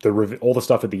think all the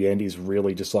stuff at the end is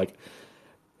really just like,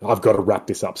 I've got to wrap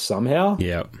this up somehow.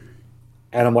 Yeah.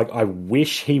 And I'm like, I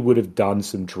wish he would have done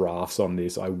some drafts on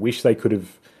this. I wish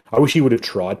he would have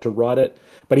tried to write it.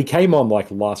 But he came on, like,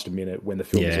 last minute when the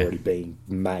film was already being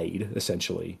made,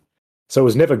 essentially. So it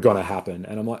was never going to happen.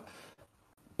 And I'm like,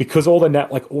 because all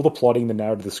the plotting, the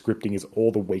narrative, the scripting is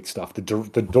all the weak stuff. The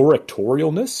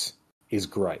directorialness is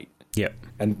great. Yep.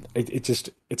 And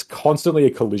it's constantly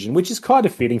a collision, which is kind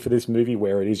of fitting for this movie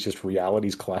where it is just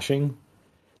realities clashing.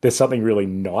 There's something really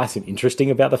nice and interesting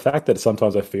about the fact that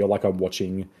sometimes I feel like I'm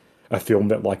watching a film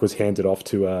that, like, was handed off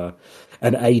to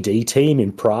an AD team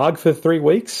in Prague for 3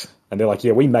 weeks. And they're like,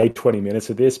 yeah, we made 20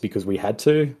 minutes of this because we had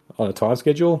to on a time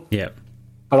schedule. Yeah.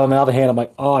 But on the other hand, I'm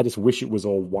like, I just wish it was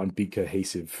all one big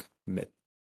cohesive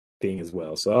thing as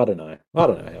well. So I don't know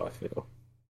how I feel.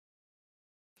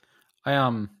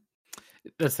 That's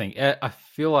the thing. I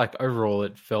feel like overall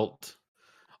it felt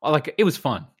like it was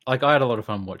fun. Like, I had a lot of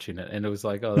fun watching it, and it was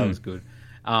like, oh, that was good.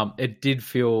 It did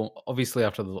feel, obviously,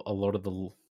 after a lot of the,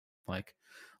 like,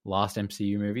 last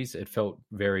MCU movies. It felt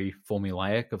very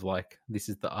formulaic of like, this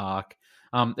is the arc.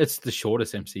 It's the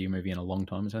shortest MCU movie in a long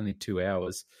time. It's only 2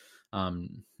 hours.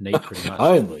 Neat, pretty much.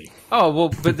 Only. Oh,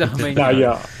 well, but I mean... No, you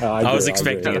know, yeah. I was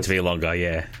expecting it to be longer,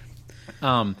 yeah.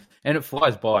 And it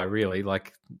flies by, really,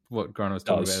 like what Grant was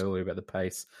talking about earlier about the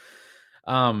pace.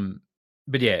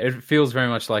 But yeah, it feels very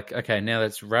much like, okay, now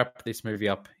let's wrap this movie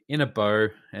up in a bow,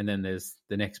 and then there's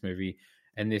the next movie,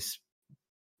 and this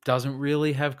doesn't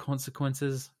really have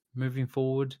consequences moving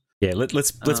forward. Yeah,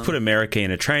 let's put America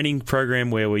in a training program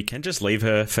where we can just leave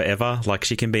her forever. Like,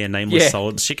 she can be a nameless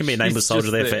soldier. She can be a nameless soldier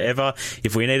there forever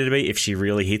if we need her to be. If she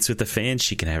really hits with the fans,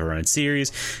 she can have her own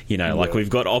series. You know, like,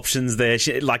 we've got options there.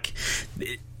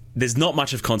 There's not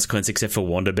much of consequence except for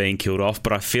Wanda being killed off,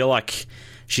 but I feel like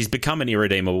she's become an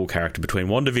irredeemable character between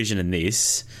WandaVision and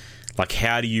this. Like,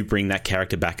 how do you bring that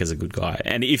character back as a good guy?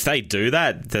 And if they do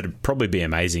that, that'd probably be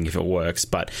amazing if it works.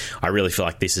 But I really feel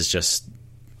like this is just...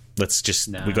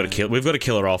 we've got to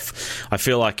kill her off. I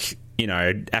feel like, you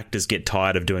know, actors get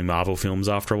tired of doing Marvel films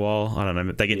after a while. I don't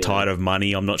know. They get tired of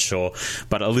money. I'm not sure.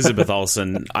 But Elizabeth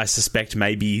Olsen, I suspect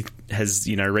maybe has,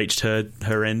 you know, reached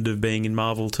her end of being in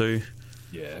Marvel too.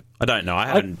 Yeah. I don't know. I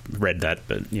haven't read that,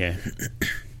 but yeah.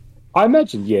 I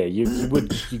imagine, you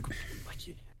would...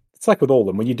 It's like with all of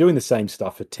them, when you're doing the same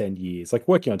stuff for 10 years, like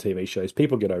working on TV shows,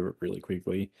 people get over it really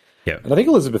quickly. Yeah. And I think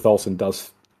Elizabeth Olsen does...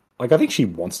 Like, I think she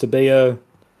wants to be a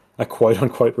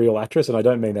quote-unquote real actress, and I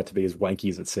don't mean that to be as wanky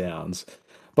as it sounds.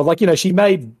 But, like, you know, she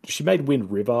made Wind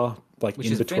River, like, which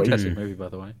in is between... a fantastic movie, by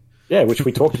the way. Yeah, which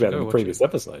we talked about in the previous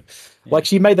episode. Yeah. Like,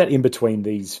 she made that in between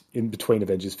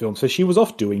Avengers films. So she was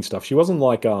off doing stuff. She wasn't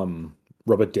like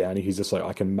Robert Downey, who's just like,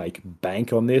 I can make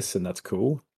bank on this, and that's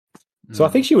cool. So I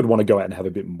think she would want to go out and have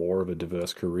a bit more of a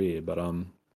diverse career. But,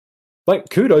 like,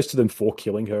 kudos to them for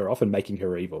killing her off and making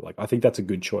her evil. Like, I think that's a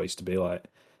good choice to be like,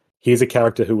 here's a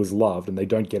character who was loved and they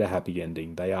don't get a happy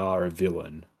ending. They are a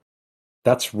villain.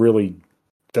 That's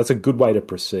a good way to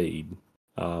proceed.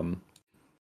 Well,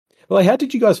 how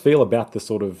did you guys feel about the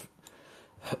sort of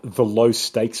the low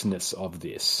stakesness of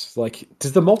this? Like,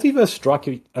 does the multiverse strike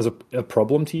you as a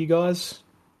problem to you guys?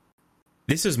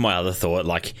 This is my other thought.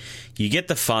 Like, you get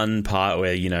the fun part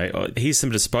where, you know, here's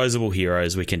some disposable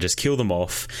heroes, we can just kill them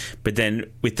off. But then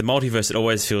with the multiverse, it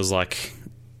always feels like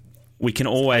we can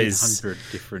always... 800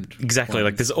 different... Exactly.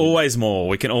 Like, there's always more.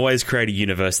 We can always create a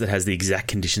universe that has the exact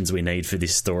conditions we need for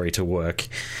this story to work.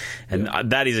 And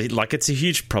that is, like, it's a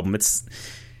huge problem. It's...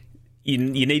 You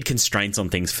need constraints on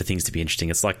things for things to be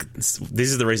interesting. It's like, this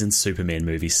is the reason Superman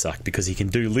movies suck, because he can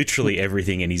do literally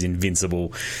everything and he's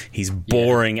invincible. He's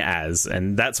boring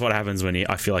and that's what happens when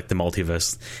I feel like the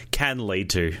multiverse can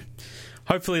lead to.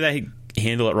 Hopefully they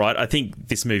handle it right. I think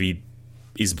this movie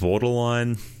is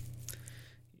borderline.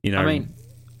 You know, I mean,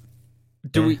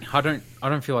 I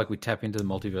don't feel like we tap into the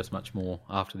multiverse much more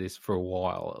after this for a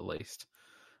while, at least.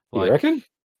 Like, you reckon?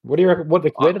 What do you reckon? Where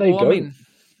do they go? I mean,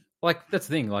 like, that's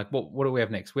the thing. Like, what do we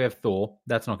have next? We have Thor.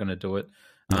 That's not going to do it.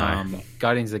 No.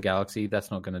 Guardians of the Galaxy.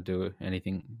 That's not going to do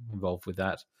anything involved with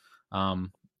that.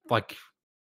 Like,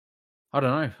 I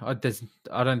don't know.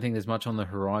 I don't think there's much on the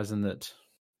horizon that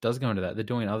does go into that. They're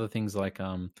doing other things like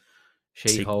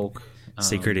She-Hulk,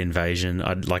 Secret Invasion.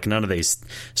 None of these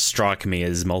strike me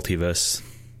as multiverse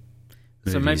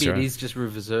movies, so maybe right? it is just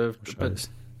reserved. But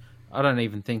I don't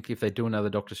even think if they do another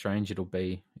Doctor Strange, it'll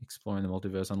be exploring the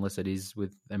multiverse, unless it is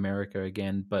with America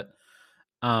again. But,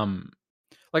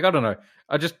 like, I don't know.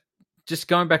 I just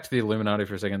going back to the Illuminati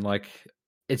for a second. Like,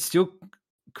 it's still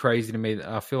crazy to me.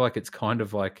 I feel like it's kind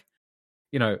of like,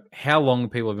 you know, how long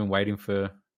people have been waiting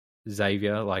for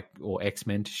Xavier, like, or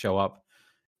X-Men to show up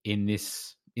in the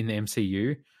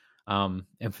MCU, and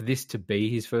for this to be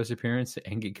his first appearance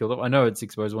and get killed off. I know it's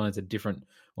exposed one; it's a different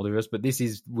multiverse, but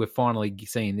we're finally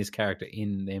seeing this character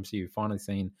in the MCU. Finally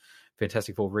seeing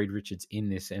Fantastic Four, Reed Richards in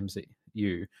this MCU.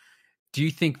 Do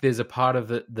you think there's a part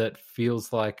of it that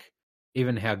feels like,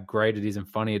 even how great it is and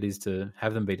funny it is to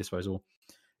have them be disposable,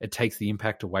 it takes the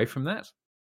impact away from that?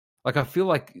 Like, I feel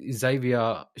like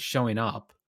Xavier showing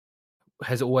up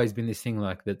has always been this thing,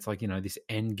 like, that's like, you know, this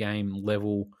end game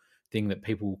level thing that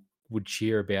people would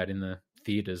cheer about in the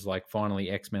theaters. Like,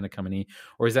 finally X-Men are coming in.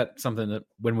 Or is that something that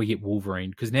when we get Wolverine?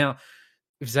 Because now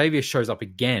if Xavier shows up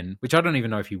again, which I don't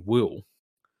even know if he will,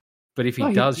 but if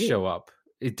he does show up,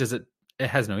 it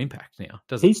has no impact now,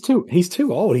 does it? He's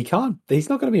too old. He can't. He's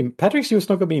not going to be. Patrick Stewart's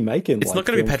not going to be making. It's not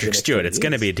going to be Patrick Stewart. It's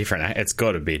going to be a different. It's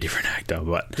got to be a different actor.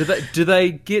 But do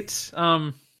they get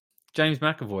James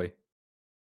McAvoy?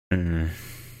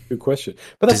 Good question.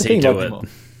 But that's the thing. Like,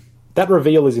 that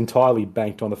reveal is entirely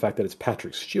banked on the fact that it's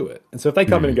Patrick Stewart. And so if they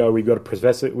come in and go, we've got a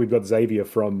professor, we've got Xavier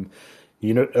from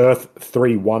Earth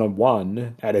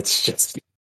 3-1-1, and it's just,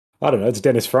 I don't know, it's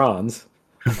Dennis Franz.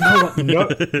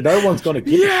 No one's going to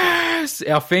give Yes!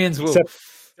 Our fans will. Except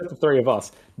the three of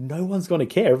us. No one's going to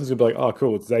care. Everyone's going to be like, oh,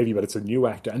 cool, it's Xavier, but it's a new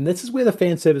actor. And this is where the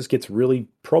fan service gets really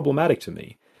problematic to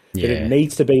me. Yeah. That it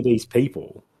needs to be these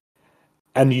people.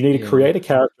 And you need to create a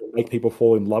character and make people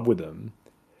fall in love with them.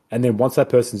 And then once that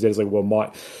person's dead, it's like,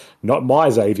 well, not my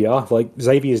Xavier. Like,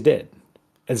 Xavier's dead.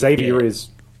 And Xavier is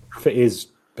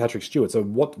Patrick Stewart. So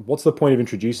what's the point of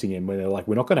introducing him when they're like,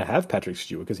 we're not going to have Patrick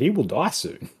Stewart because he will die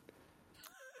soon?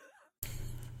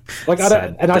 Like,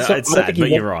 It's sad, but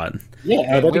you're right.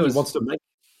 Yeah, I don't think he wants to make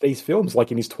these films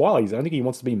like in his Twilight. I don't think he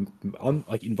wants to be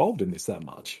involved in this that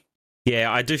much.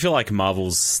 Yeah, I do feel like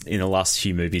Marvel's in the last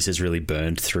few movies has really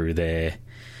burned through their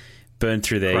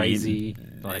crazy,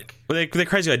 their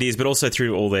crazy ideas, but also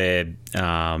through all their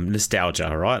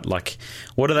nostalgia, right? Like,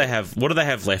 what do they have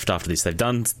left after this? They've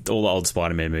done all the old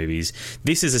Spider-Man movies.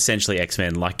 This is essentially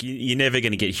X-Men. Like, you're never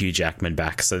going to get Hugh Jackman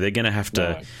back, so they're going to have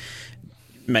to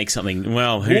make something.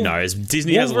 Well, who knows?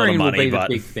 Disney has a lot of money, will be but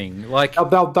the big thing. Like,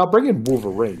 they'll bring in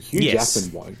Wolverine.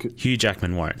 Jackman won't. Hugh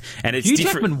Jackman won't, and it's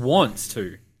Jackman wants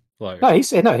to. No, he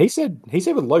said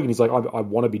with Logan, he's like, I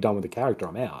want to be done with the character.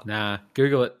 I'm out. Nah,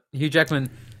 Google it. Hugh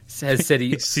Jackman has said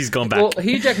he's gone back. Well,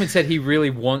 Hugh Jackman said he really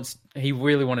wanted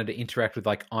to interact with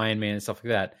like Iron Man and stuff like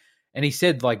that, and he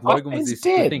said like Logan was this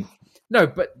thing. No,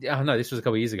 but no, this was a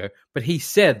couple of years ago. But he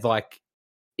said like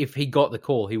if he got the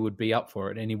call, he would be up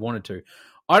for it, and he wanted to.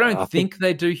 I don't think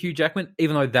they do Hugh Jackman,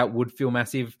 even though that would feel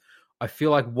massive. I feel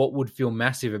like what would feel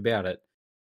massive about it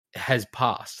has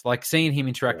passed. Like seeing him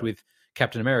interact with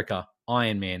Captain America,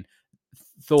 Iron Man,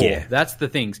 Thor. Yeah. That's the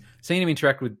things. Seeing him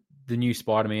interact with the new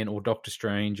Spider-Man or Doctor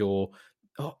Strange or,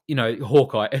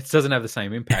 Hawkeye, it doesn't have the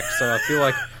same impact. So I feel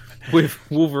like with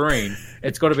Wolverine,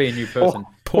 it's got to be a new person.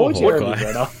 Poor Hawkeye.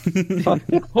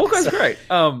 Hawkeye's great.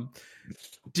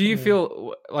 Do you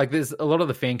feel like there's a lot of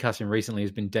the fan casting recently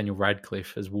has been Daniel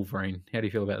Radcliffe as Wolverine? How do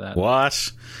you feel about that?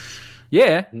 What?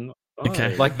 Yeah.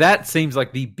 Okay. Like that seems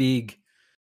like the big...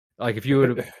 Like if you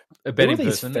were a betting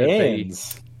person,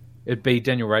 it'd be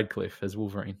Daniel Radcliffe as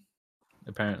Wolverine,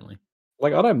 apparently.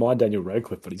 Like, I don't mind Daniel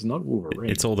Radcliffe, but he's not Wolverine.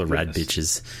 It's all the rad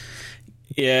bitches.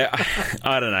 Yeah,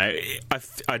 I don't know.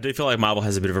 I do feel like Marvel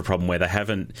has a bit of a problem where they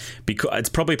haven't... because it's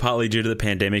probably partly due to the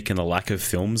pandemic and the lack of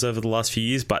films over the last few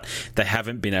years, but they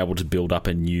haven't been able to build up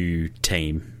a new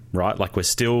team, right? Like, we're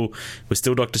still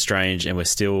Doctor Strange and we're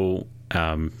still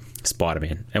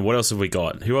Spider-Man. And what else have we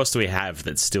got? Who else do we have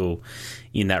that's still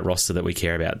in that roster that we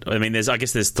care about? I mean, there's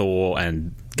Thor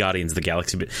and Guardians of the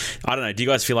Galaxy, but I don't know. Do you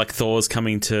guys feel like Thor's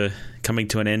coming to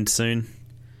an end soon?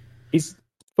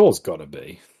 Thor's got to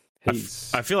be.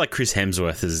 I feel like Chris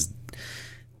Hemsworth has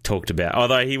talked about,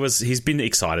 although he's been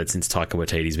excited since Taika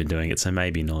Waititi's been doing it, so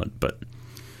maybe not. But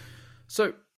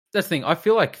so that's the thing. I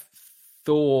feel like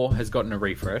Thor has gotten a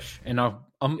refresh, and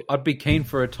I'd be keen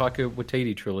for a Taika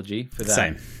Waititi trilogy for that.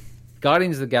 Same.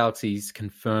 Guardians of the Galaxy's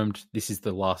confirmed this is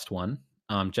the last one.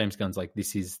 James Gunn's like,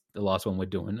 this is the last one we're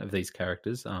doing of these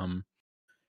characters.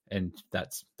 And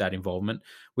that's that involvement,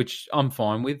 which I'm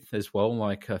fine with as well.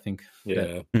 Like, I think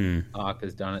that arc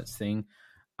has done its thing.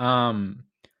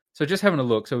 So just having a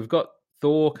look. So we've got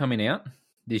Thor coming out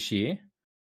this year,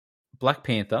 Black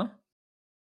Panther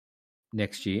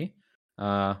next year.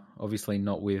 Obviously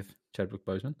not with Chadwick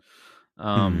Boseman.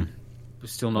 We're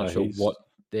still not sure what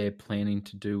they're planning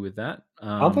to do with that.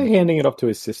 Aren't they handing it off to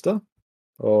his sister?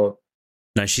 Or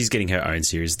no, she's getting her own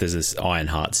series. There's this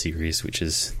Ironheart series, which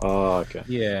is okay,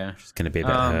 yeah, it's going to be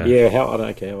about her. Yeah, I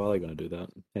don't care. How are they going to do that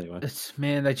anyway?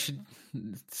 They should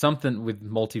something with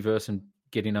multiverse and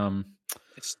getting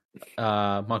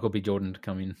Michael B. Jordan to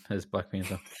come in as Black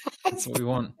Panther. That's what we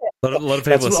want. A lot of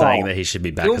people are saying that he should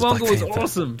be back. Killmonger was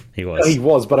awesome. He was. He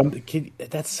was, but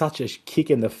that's such a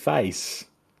kick in the face.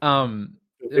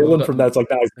 The villain from that's like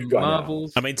that.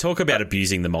 Marvels. I mean, talk about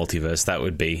abusing the multiverse. That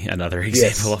would be another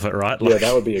example of it, right? Yeah,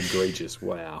 that would be egregious.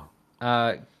 Wow.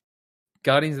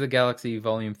 Guardians of the Galaxy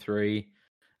Volume 3,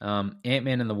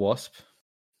 Ant-Man and the Wasp.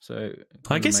 So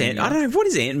I guess I don't know, what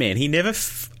is Ant-Man? He never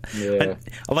I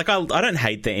don't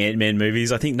hate the Ant-Man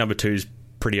movies. I think number 2 is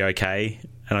pretty okay,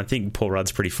 and I think Paul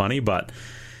Rudd's pretty funny, but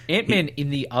Ant-Man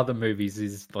in the other movies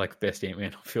is like best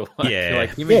Ant-Man, I feel like. Yeah.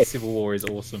 Like him in Civil War is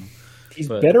awesome. He's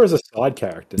better as a side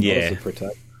character, not as a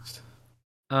protagonist.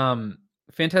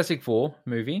 Fantastic Four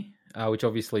movie, which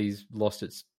obviously has lost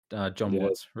its John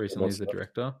Watts recently as the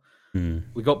director.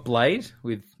 We got Blade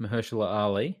with Mahershala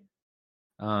Ali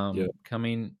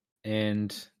coming,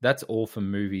 and that's all for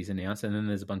movies announced. And then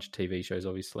there's a bunch of TV shows,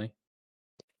 obviously.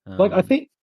 I think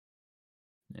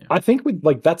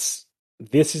with that's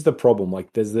this is the problem.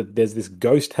 Like, there's this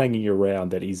ghost hanging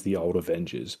around that is the old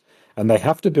Avengers, and they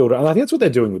have to build it. And I think that's what they're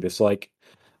doing with this. Like,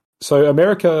 so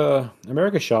America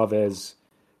Chavez,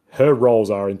 her roles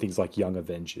are in things like Young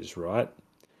Avengers, right?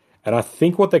 And I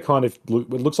think what they kind of it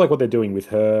looks like what they're doing with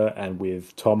her and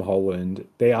with Tom Holland,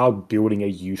 they are building a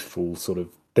youthful sort of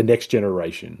the next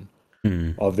generation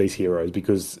of these heroes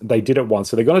because they did it once,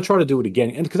 so they're going to try to do it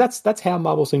again. And because that's how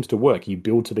Marvel seems to work. You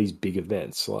build to these big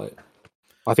events. Like,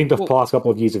 I think the past couple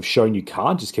of years have shown you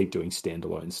can't just keep doing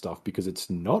standalone stuff because it's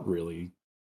not really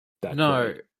that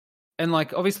great. And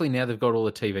like obviously now they've got all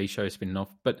the TV shows spinning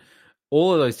off, but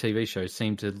all of those TV shows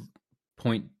seem to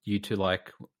point you to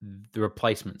like the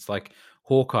replacements. Like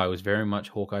Hawkeye was very much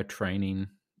Hawkeye training.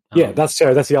 Yeah, that's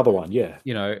the other one. Yeah,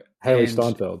 Haley and,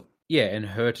 Steinfeld. Yeah, and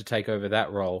her to take over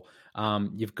that role.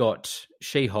 You've got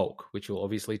She-Hulk, which will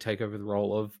obviously take over the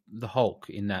role of the Hulk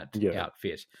in that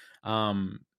outfit.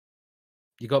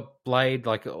 You got Blade.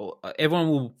 Like everyone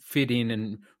will fit in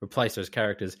and replace those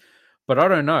characters. But I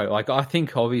don't know. Like I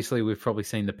think obviously we've probably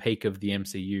seen the peak of the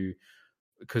MCU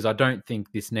because I don't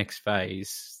think this next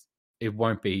phase it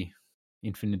won't be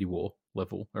Infinity War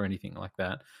level or anything like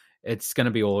that. It's going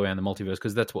to be all around the multiverse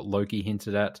because that's what Loki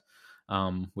hinted at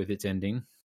with its ending.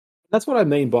 That's what I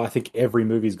mean by I think every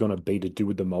movie is going to be to do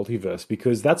with the multiverse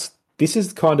because this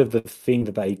is kind of the thing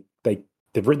that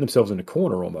they've written themselves in a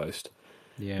corner almost,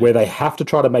 where they have to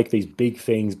try to make these big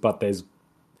things, but there's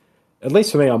at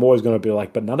least for me, I'm always going to be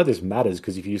like, but none of this matters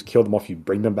because if you just kill them off, you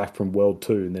bring them back from World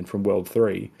 2 and then from World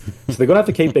 3. So they're going to have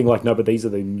to keep being like, no, but these are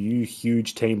the new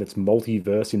huge team that's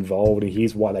multiverse involved, and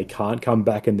here's why they can't come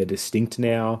back and they're distinct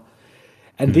now.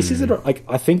 And this is like,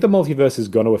 I think the multiverse is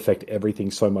going to affect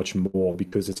everything so much more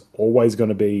because it's always going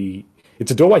to be,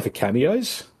 it's a doorway for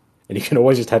cameos, and you can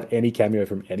always just have any cameo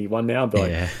from anyone now and be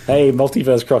like, hey,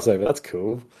 multiverse crossover, that's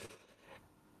cool.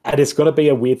 And it's got to be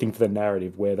a weird thing for the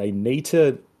narrative where they need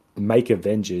to make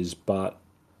Avengers, but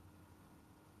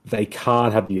they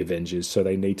can't have the Avengers, so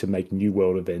they need to make New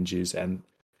World Avengers, and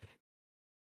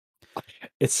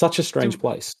it's such a strange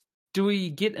place. Do we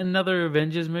get another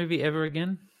Avengers movie ever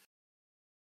again?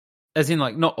 As in,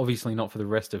 like, not obviously not for the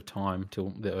rest of time till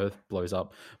the Earth blows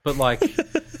up, but like,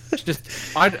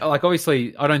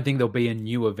 obviously, I don't think there'll be a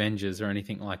new Avengers or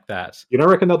anything like that. You don't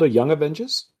reckon they'll do Young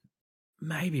Avengers?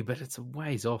 Maybe, but it's a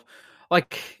ways off.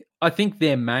 Like, I think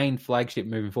their main flagship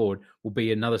moving forward will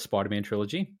be another Spider-Man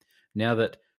trilogy. Now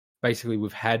that basically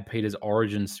we've had Peter's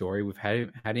origin story, we've had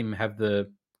him have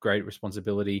the great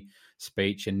responsibility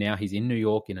speech, and now he's in New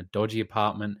York in a dodgy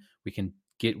apartment. We can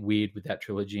get weird with that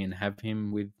trilogy and have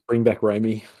him with... Bring back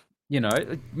Raimi.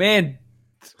 Man,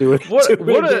 do it.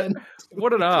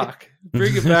 What an arc.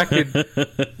 Bring it back in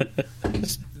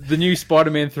the new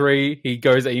Spider-Man 3. He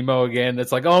goes emo again.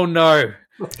 It's like, oh no.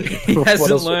 He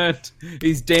hasn't learned.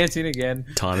 He's dancing again.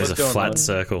 Time is a flat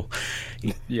circle.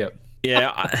 Yep.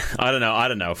 Yeah, I don't know. I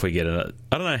don't know if we get it.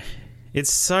 I don't know.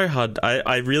 It's so hard.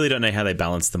 I really don't know how they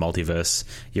balance the multiverse.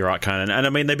 You're right, Conan. And I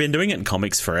mean, they've been doing it in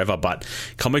comics forever, but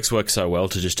comics work so well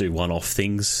to just do one-off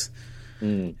things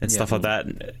and stuff like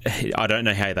that. I don't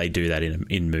know how they do that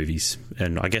in movies.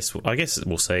 And I guess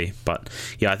we'll see. But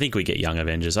yeah, I think we get Young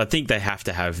Avengers. I think they have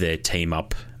to have their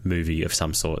team-up movie of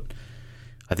some sort.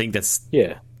 I think that's...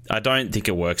 Yeah. I don't think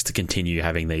it works to continue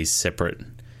having these separate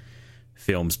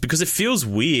films because it feels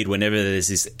weird whenever there's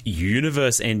this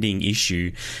universe-ending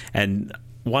issue and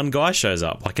one guy shows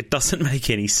up. Like, it doesn't make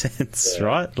any sense,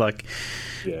 right? Like,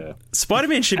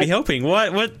 Spider-Man should be helping. Why?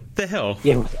 What the hell?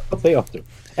 Yeah, what they have to.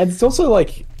 And it's also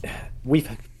like we've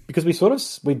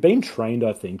been trained,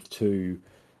 I think, to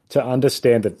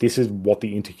understand that this is what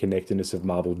the interconnectedness of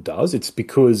Marvel does. It's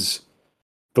because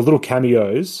the little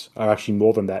cameos are actually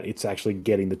more than that. It's actually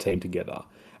getting the team together.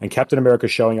 And Captain America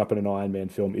showing up in an Iron Man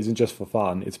film isn't just for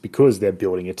fun. It's because they're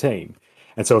building a team.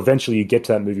 And so eventually you get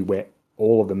to that movie where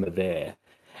all of them are there.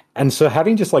 And so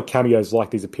having just like cameos like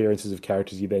these appearances of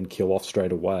characters you then kill off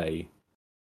straight away,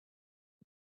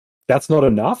 that's not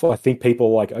enough. I think people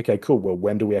are like, okay, cool. Well,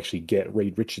 when do we actually get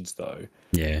Reed Richards though?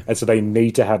 Yeah. And so they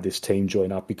need to have this team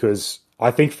join up because I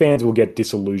think fans will get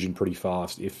disillusioned pretty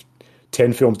fast if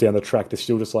 10 films down the track, they're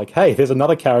still just like, hey, there's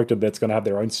another character that's going to have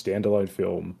their own standalone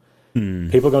film.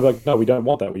 People are going to be like, no, we don't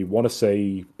want that. We want to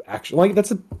see action. Like, that's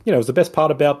it's the best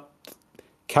part about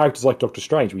characters like Doctor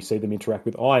Strange. We see them interact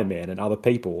with Iron Man and other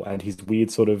people and his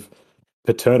weird sort of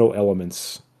paternal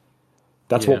elements.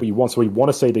 That's what we want. So we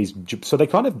want to see these. So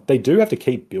they do have to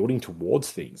keep building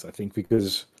towards things, I think,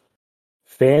 because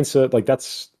fans are like,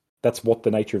 that's what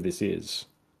the nature of this is.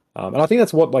 And I think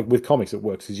that's what, like with comics, it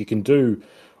works, is you can do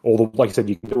all the, like I said,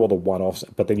 you can do all the one-offs,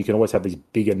 but then you can always have these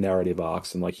bigger narrative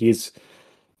arcs. And like, here's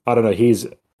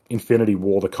Infinity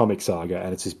War, the comic saga,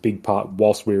 and it's this big part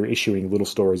whilst we're issuing little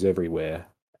stories everywhere.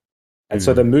 And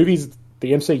so the movies,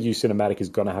 the MCU cinematic is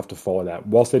going to have to follow that.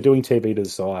 Whilst they're doing TV to the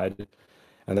side,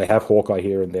 and they have Hawkeye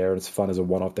here and there, and it's fun as a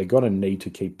one-off, they're going to need to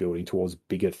keep building towards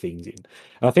bigger things in.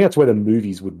 And I think that's where the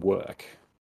movies would work,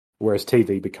 whereas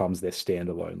TV becomes their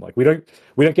standalone. Like we don't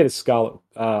get a Scarlet,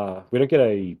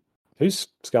 who's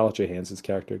Scarlett Johansson's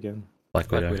character again?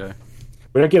 Black Widow.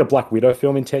 We don't get a Black Widow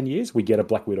film in 10 years. We get a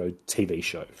Black Widow TV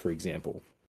show, for example.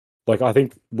 Like, I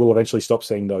think we'll eventually stop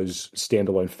seeing those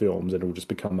standalone films and it'll just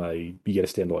become you get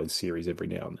a standalone series every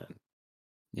now and then.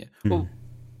 Yeah. Well,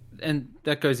 and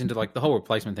that goes into, like, the whole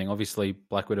replacement thing. Obviously,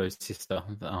 Black Widow's sister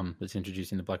that's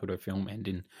introduced in the Black Widow film and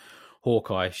in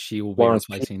Hawkeye, she will be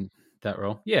replacing that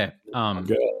role. Yeah.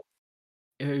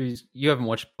 You haven't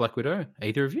watched Black Widow,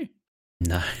 either of you?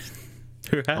 No.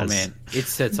 Who has? Oh man, it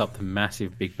sets up the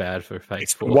massive big bad for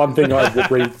Phase 4. One thing I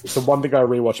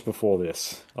rewatched before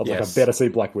this. I was like, I better see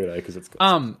Black Widow because it's good.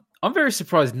 I'm very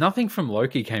surprised nothing from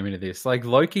Loki came into this. Like,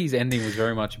 Loki's ending was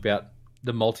very much about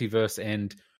the multiverse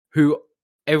and who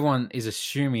everyone is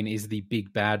assuming is the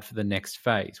big bad for the next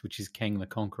phase, which is Kang the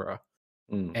Conqueror.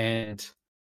 And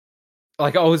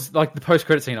like, I was like, the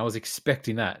post-credit scene, I was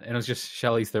expecting that, and it was just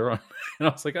Charlize Theron, and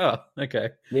I was like, oh,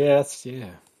 okay, yeah.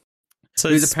 So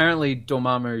who's apparently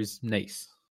Dormammu's niece.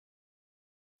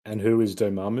 And who is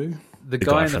Dormammu? The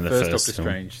guy in the first Doctor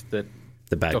Strange. The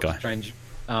bad Doctor guy. Strange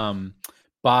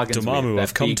bargains Dormammu, with.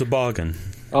 I've come to bargain.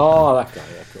 Oh, that guy.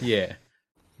 Yeah, cool. Yeah.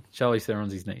 Charlize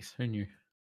Theron's his niece. Who knew?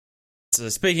 So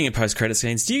speaking of post-credit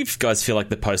scenes, do you guys feel like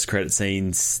the post-credit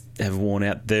scenes have worn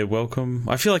out their welcome?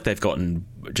 I feel like they've gotten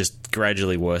just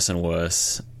gradually worse and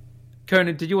worse.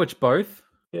 Conan, did you watch both?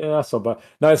 Yeah, I saw both.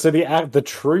 No, so the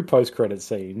true post-credit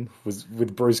scene was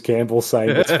with Bruce Campbell saying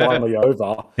it's finally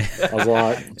over. I was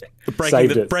like,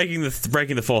 breaking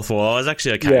the fourth wall. I was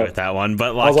actually okay with that one,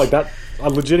 but like, I was like that. I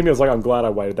legitimately was like, I'm glad I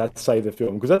waited. That saved the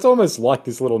film because that's almost like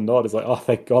this little nod. It's like, oh,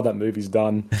 thank God that movie's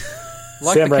done.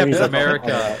 Like Sam the Captain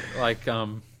America,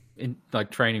 in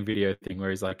like training video thing where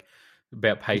he's like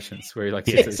about patience, where he like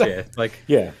sits in his chair. Like,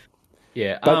 yeah.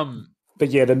 But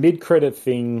yeah, the mid-credit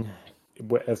thing.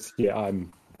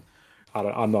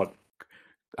 I'm not.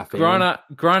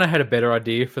 Grana had a better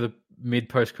idea for the mid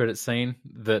post credit scene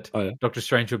that Doctor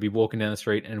Strange would be walking down the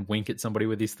street and wink at somebody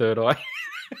with his third eye.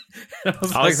 I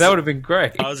was like, that would have been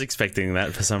great. I was expecting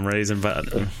that for some reason,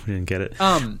 but we didn't get it.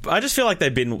 I just feel like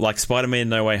they've been like Spider-Man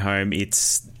No Way Home.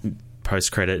 It's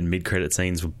post credit and mid credit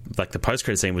scenes. Like the post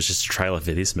credit scene was just a trailer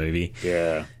for this movie.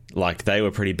 Yeah, like they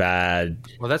were pretty bad.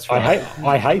 Well, that's right.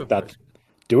 I hate that.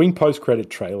 Doing post-credit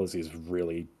trailers is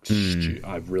really stupid.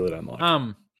 I really don't like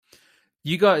it.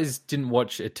 You guys didn't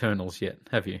watch Eternals yet,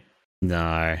 have you?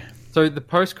 No. So the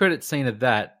post-credit scene of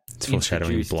that... It's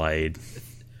foreshadowing Blade.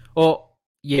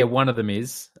 Yeah, one of them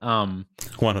is. One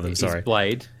of them, sorry.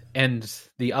 Blade. And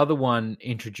the other one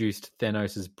introduced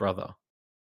Thanos' brother.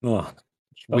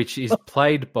 Which is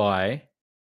played by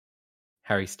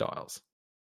Harry Styles.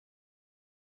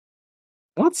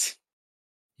 What?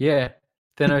 Yeah.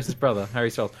 Thanos' brother, Harry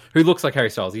Styles, who looks like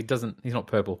Harry Styles. He's not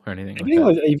purple or anything. Are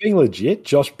you being legit?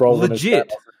 Josh Brolin's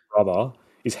brother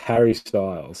is Harry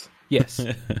Styles. Yes,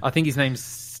 I think his name's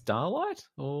Starlight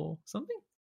or something.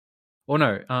 Or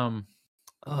no,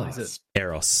 is it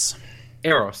Eros?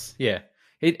 Eros, yeah.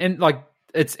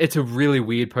 It's a really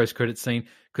weird post-credit scene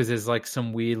because there's like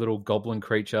some weird little goblin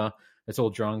creature that's all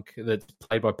drunk that's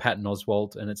played by Patton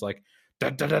Oswalt, and it's like, da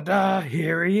da da da,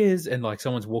 here he is, and like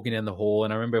someone's walking down the hall,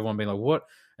 and I remember everyone being like, what?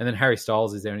 And then Harry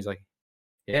Styles is there, and he's like,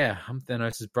 yeah, I'm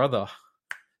Thanos' brother,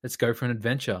 let's go for an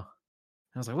adventure.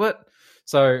 I was like, what?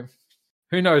 So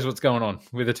who knows what's going on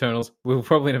with Eternals? We'll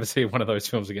probably never see one of those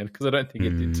films again because I don't think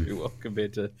it did too well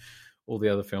compared to all the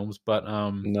other films. But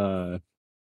no,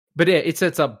 but yeah, it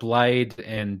sets up Blade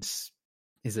and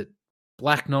is it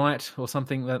Black Knight or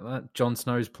something that Jon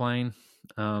Snow's playing,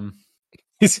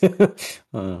 which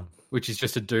is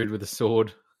just a dude with a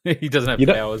sword. He doesn't have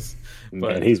powers.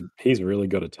 Man, he's really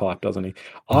got a type, doesn't he?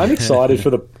 I'm excited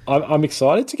I'm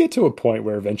excited to get to a point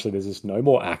where eventually there's just no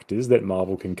more actors that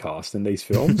Marvel can cast in these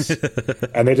films,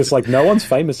 and they're just like, no one's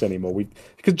famous anymore.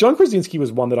 Because John Krasinski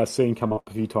was one that I've seen come up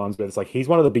a few times, but it's like he's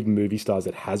one of the big movie stars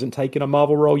that hasn't taken a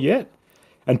Marvel role yet,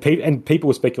 and people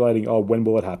were speculating, oh, when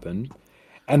will it happen?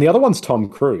 And the other one's Tom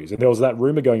Cruise, and there was that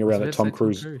rumor going around that Tom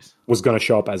Cruise was going to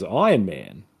show up as Iron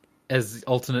Man. As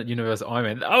alternate universe Iron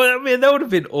Man. Oh man, that would have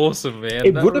been awesome, man.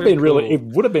 It would have been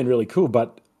really cool,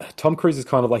 but Tom Cruise is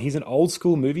kind of like, he's an old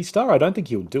school movie star. I don't think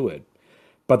he'll do it.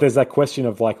 But there's that question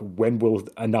of like, when will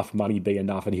enough money be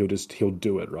enough, and he'll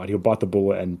do it, right? He'll bite the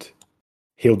bullet and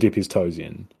he'll dip his toes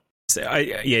in.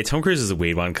 So Tom Cruise is a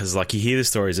weird one because like you hear the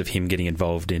stories of him getting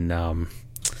involved in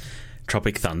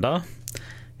Tropic Thunder.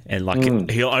 And like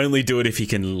he'll only do it if he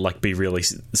can like be really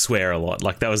swear a lot.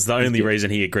 Like that was the only reason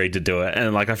he agreed to do it.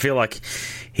 And like I feel like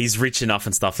he's rich enough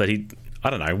and stuff that I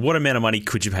don't know, what amount of money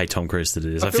could you pay Tom Cruise to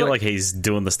do this? I feel like he's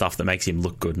doing the stuff that makes him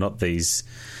look good, not these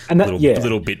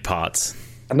little bit parts.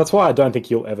 And that's why I don't think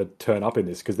he'll ever turn up in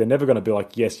this, because they're never going to be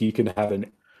like, yes, you can have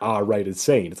an R-rated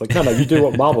scene. It's like, no, you do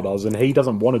what Marvel does, and he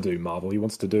doesn't want to do Marvel. He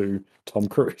wants to do Tom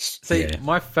Cruise. See,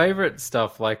 my favorite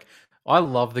stuff, like, I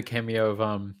love the cameo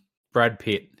of Brad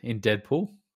Pitt in Deadpool.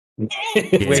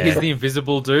 Where he's the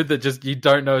invisible dude that just you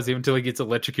don't know is him until he gets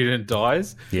electrocuted and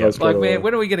dies. Yeah, like man,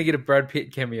 when are we going to get a Brad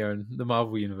Pitt cameo in the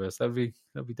Marvel universe? That'd be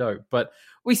dope. But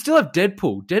we still have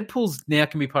Deadpool. Deadpool's now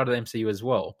can be part of the MCU as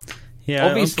well. Yeah,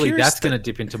 obviously that's going to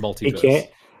dip into multiverse. He can't,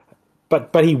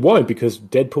 but he won't, because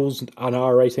Deadpool's an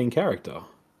R-18 character.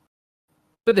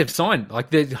 But they've signed,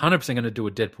 like, they're 100% going to do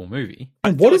a Deadpool movie.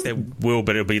 And what if they will,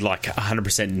 but it'll be like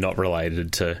 100% not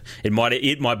related to. It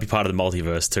might be part of the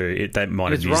multiverse too. They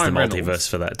might have used the multiverse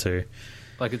for that too.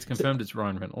 Like, it's confirmed it's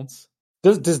Ryan Reynolds.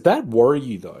 Does that worry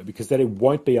you though? Because then it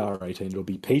won't be R-18. It'll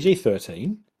be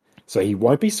PG-13. So he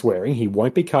won't be swearing. He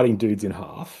won't be cutting dudes in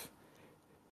half.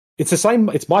 It's the same.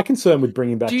 It's my concern with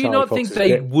bringing back. Do you Charlie not Cox's think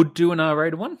they would do an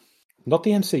R-rated one? Not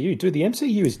the MCU. Dude, the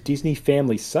MCU is Disney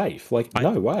family safe. Like,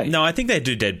 no way. No, I think they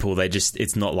do Deadpool.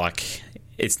 It's not like...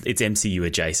 It's MCU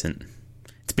adjacent.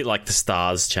 It's a bit like the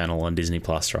Stars channel on Disney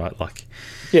Plus, right? Like...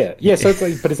 Yeah. So it's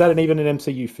like, but is that even an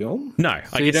MCU film? No,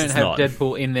 so you don't have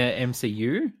Deadpool in their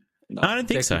MCU? No, I don't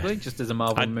think so. Just as a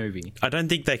Marvel movie? I don't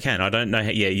think they can. I don't know.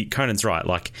 Conan's right.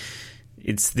 Like...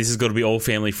 This has got to be all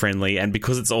family friendly, and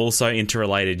because it's all so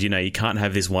interrelated, you can't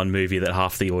have this one movie that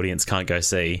half the audience can't go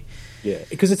see. Yeah,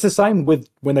 because it's the same with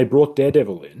when they brought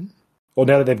Daredevil in, or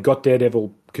now that they've got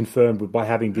Daredevil confirmed by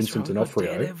having Vincent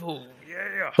D'Onofrio. Daredevil,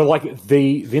 yeah. But like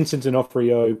the Vincent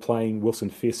D'Onofrio playing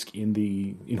Wilson Fisk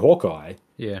in Hawkeye,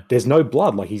 there's no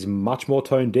blood. Like, he's much more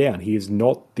toned down. He is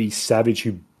not the savage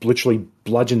who literally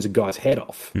bludgeons a guy's head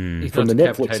off He's from not the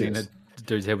Netflix. a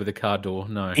dude's head with a car door.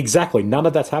 No, exactly. None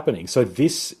of that's happening. So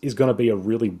this is going to be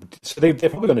they're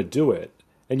probably going to do it.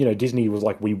 And Disney was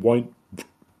like, we won't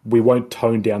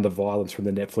tone down the violence from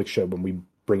the Netflix show when we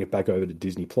bring it back over to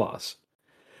Disney Plus.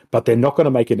 But they're not going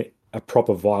to make a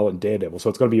proper violent Daredevil, so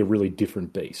it's going to be a really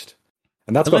different beast.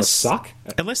 And that's going to suck.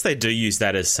 Unless they do use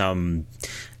that as some...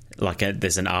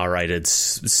 there's an R-rated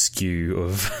skew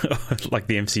of like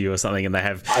the MCU or something, and they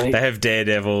have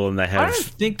Daredevil and they have. I don't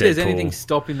think Deadpool. There's anything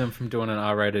stopping them from doing an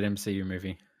R-rated MCU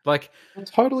movie. Like, it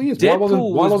totally is.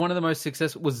 Deadpool was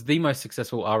the most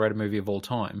successful R-rated movie of all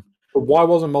time. But why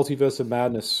wasn't Multiverse of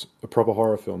Madness a proper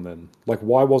horror film then? Like,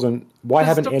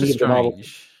 haven't any of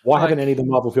the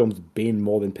Marvel films been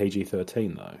more than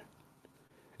PG-13 though?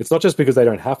 It's not just because they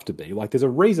don't have to be. Like, there's a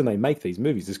reason they make these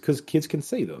movies. It's because kids can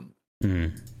see them.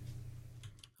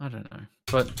 I don't know,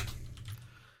 but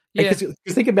yeah. Because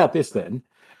think about this then: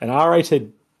 an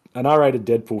R-rated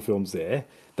Deadpool film's there.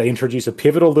 They introduce a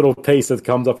pivotal little piece that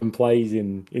comes up and plays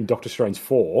in Doctor Strange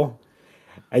 4,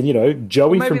 and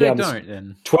Joey from down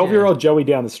the 12-year-old Joey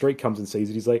down the street comes and sees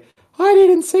it. He's like, I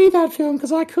didn't see that film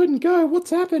because I couldn't go.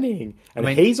 What's happening? And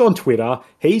he's on Twitter.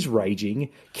 He's raging.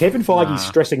 Kevin Feige's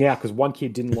stressing out because one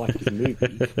kid didn't like his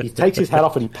movie. He takes his hat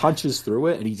off and he punches through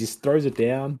it and he just throws it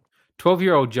down.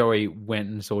 12-year-old Joey went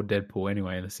and saw Deadpool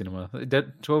anyway in the cinema.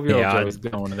 12-year-old Joey's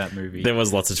going to that movie. There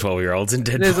was lots of 12-year-olds in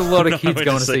Deadpool. There's a lot of kids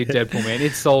going to see Deadpool, man.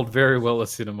 It sold very well at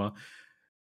cinema.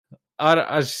 I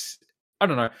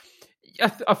don't know.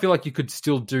 I feel like you could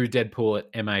still do Deadpool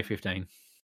at MA-15.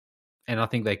 And I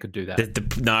think they could do that.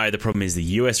 The problem is the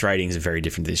US ratings are very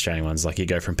different to the Australian ones. Like, you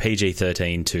go from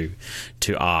PG-13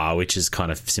 to R, which is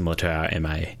kind of similar to our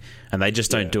MA. And they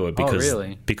just don't do it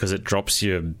because it drops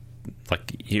your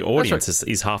audience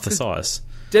is half the size.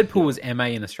 Deadpool was MA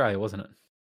in Australia, wasn't it?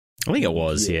 I think it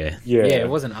was, yeah. Yeah, it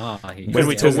wasn't R. When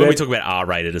we talk about R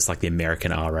rated, it's like the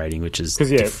American R rating, which is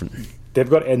different. They've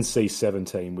got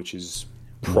NC-17, which is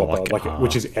proper,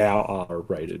 which is our R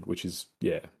rated, which is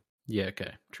Yeah,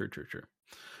 okay.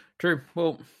 True.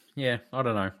 Well, yeah, I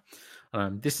don't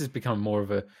know. This has become more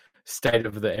of a state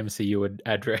of the MCU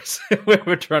address where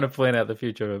we're trying to plan out the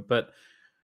future of it, but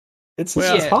it's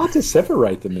hard to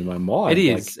separate them in my mind.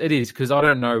 It is because I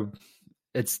don't know.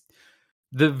 It's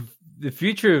the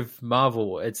future of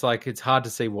Marvel. It's like it's hard to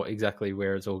see where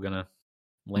it's all going to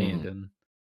land.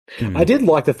 And I did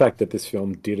like the fact that this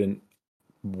film didn't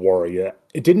worry.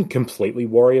 It didn't completely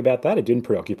worry about that. It didn't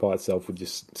preoccupy itself with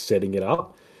just setting it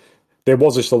up. There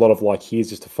was just a lot of like, here's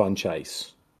just a fun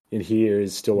chase, and here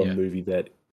is still a movie that,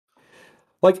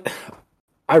 like,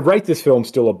 I rate this film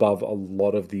still above a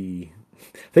lot of the.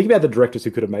 Think about the directors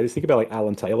who could have made this. Think about like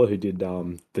Alan Taylor, who did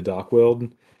The Dark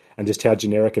World, and just how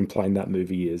generic and plain that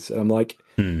movie is. And I'm like,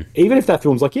 even if that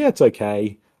film's like, yeah, it's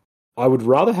okay, I would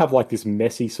rather have like this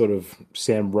messy sort of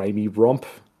Sam Raimi romp.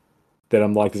 That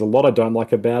I'm like, there's a lot I don't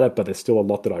like about it, but there's still a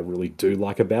lot that I really do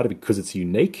like about it because it's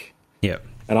unique. Yeah,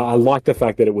 and I like the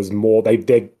fact that it was more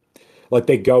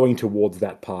they're going towards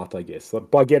that path, I guess, like,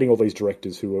 by getting all these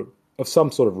directors who are of some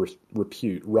sort of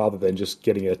repute, rather than just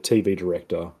getting a TV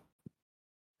director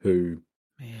who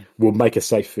will make a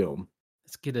safe film.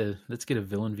 Let's get a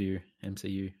villain view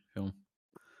MCU film.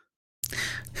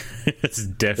 It's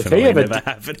definitely never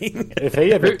happening. If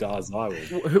he ever does, I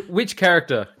will. Which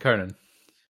character, Conan?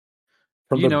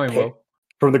 You know him well.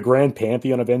 From the Grand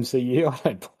Pantheon of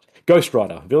MCU, Ghost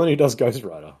Rider, villain who does Ghost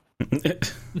Rider.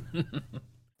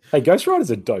 Hey, Ghost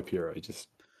Rider's a dope hero. He's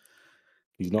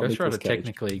not. Ghost Rider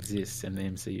technically exists in the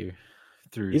MCU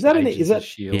through. Is that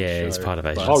Shield? Yeah, he's part of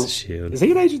Agents of Shield. Is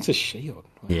he an Agents of Shield?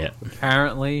 Wow. Yeah.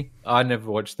 Apparently, I never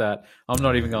watched that. I'm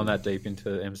not even going that deep into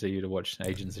MCU to watch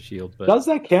Agents of Shield. But does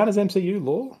that count as MCU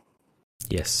lore?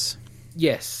 Yes.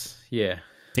 Yes. Yeah.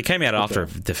 It came out after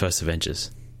the first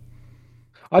Avengers.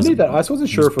 I knew that. I just wasn't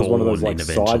sure if it was one of those like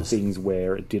side things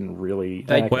where it didn't really.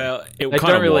 They don't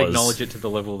really was. Acknowledge it to the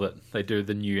level that they do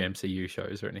the new MCU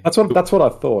shows or anything. That's what I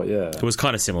thought. Yeah, it was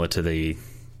kind of similar to the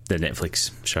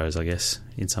Netflix shows, I guess,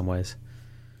 in some ways.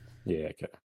 Yeah, okay.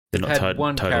 They're not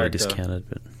totally discounted,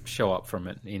 but show up from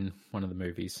it in one of the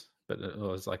movies, but it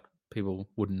was like people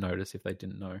wouldn't notice if they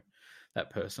didn't know that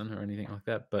person or anything like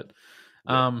that. But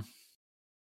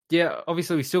yeah,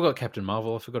 obviously we still got Captain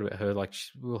Marvel. I forgot about her. Like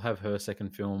we'll have her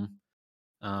second film,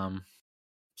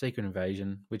 Secret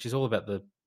Invasion, which is all about the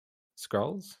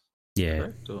Skrulls. Yeah,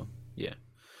 yeah.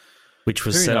 Which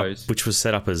was set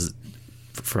up as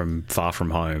from Far From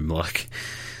Home, like.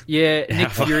 Yeah,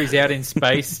 Nick Fury's out in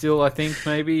space still, I think,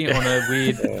 maybe, on a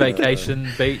weird vacation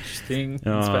beach thing.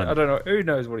 I don't know. Who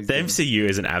knows what he's doing? The MCU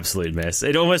is an absolute mess.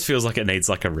 It almost feels like it needs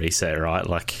like a reset, right?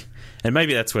 Like, and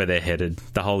maybe that's where they're headed.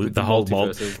 The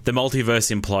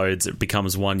multiverse implodes, it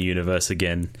becomes one universe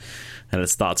again, and it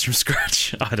starts from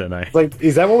scratch. I don't know. Like,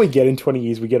 is that what we get in 20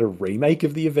 years? We get a remake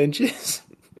of the Avengers?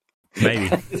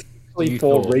 Maybe.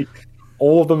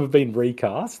 All of them have been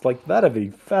recast. Like, that'd be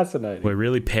fascinating. We're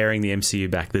really paring the MCU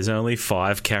back. There's only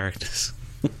 5 characters.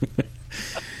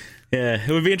 Yeah, it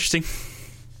would be interesting.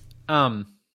 Moon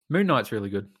Knight's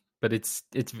really good, but it's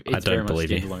very much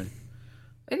standalone.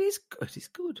 It is good. It's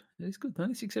good. It is good.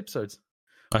 Only 6 episodes.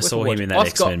 I saw him in that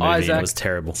X-Men movie and it was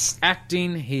terrible.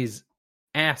 Acting his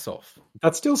ass off.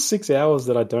 That's still 6 hours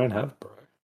that I don't have, bro.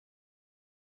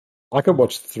 I could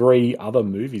watch 3 other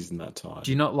movies in that time. Do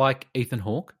you not like Ethan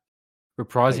Hawke?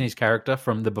 Reprising his character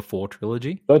from the Before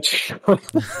trilogy. That's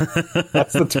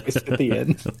the twist at the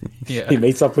end. Yeah. He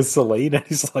meets up with Celine and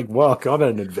he's like, wow, God,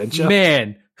 an adventure.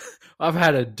 Man, I've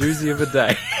had a doozy of a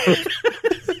day.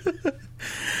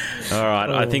 All right,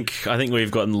 I think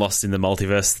we've gotten lost in the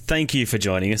multiverse. Thank you for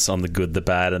joining us on The Good, the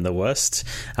Bad, and the Worst.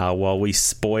 While we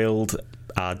spoiled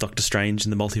Doctor Strange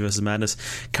and the Multiverse of Madness.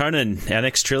 Conan, our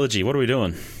next trilogy, what are we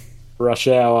doing? Rush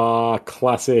Hour,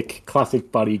 classic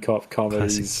buddy cop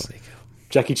comedies.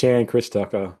 Jackie Chan, Chris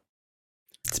Tucker.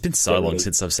 It's been so long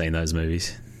since I've seen those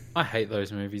movies. I hate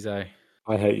those movies, eh?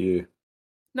 I hate you.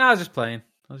 No, I was just playing.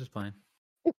 I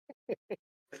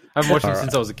haven't watched them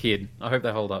since I was a kid. I hope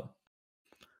they hold up.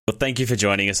 Well, thank you for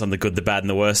joining us on The Good, the Bad, and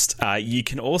the Worst. You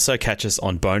can also catch us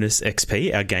on Bonus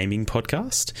XP, our gaming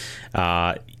podcast.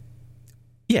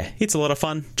 Yeah, it's a lot of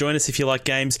fun. Join us if you like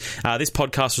games. This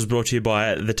podcast was brought to you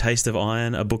by The Taste of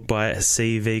Iron, a book by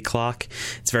C.V. Clarke.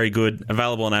 It's very good.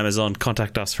 Available on Amazon.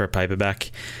 Contact us for a paperback.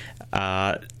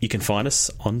 You can find us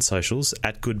on socials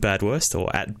at Good, Bad, Worst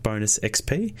or at Bonus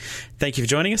XP. Thank you for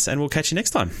joining us, and we'll catch you next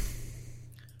time.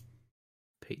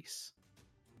 Peace.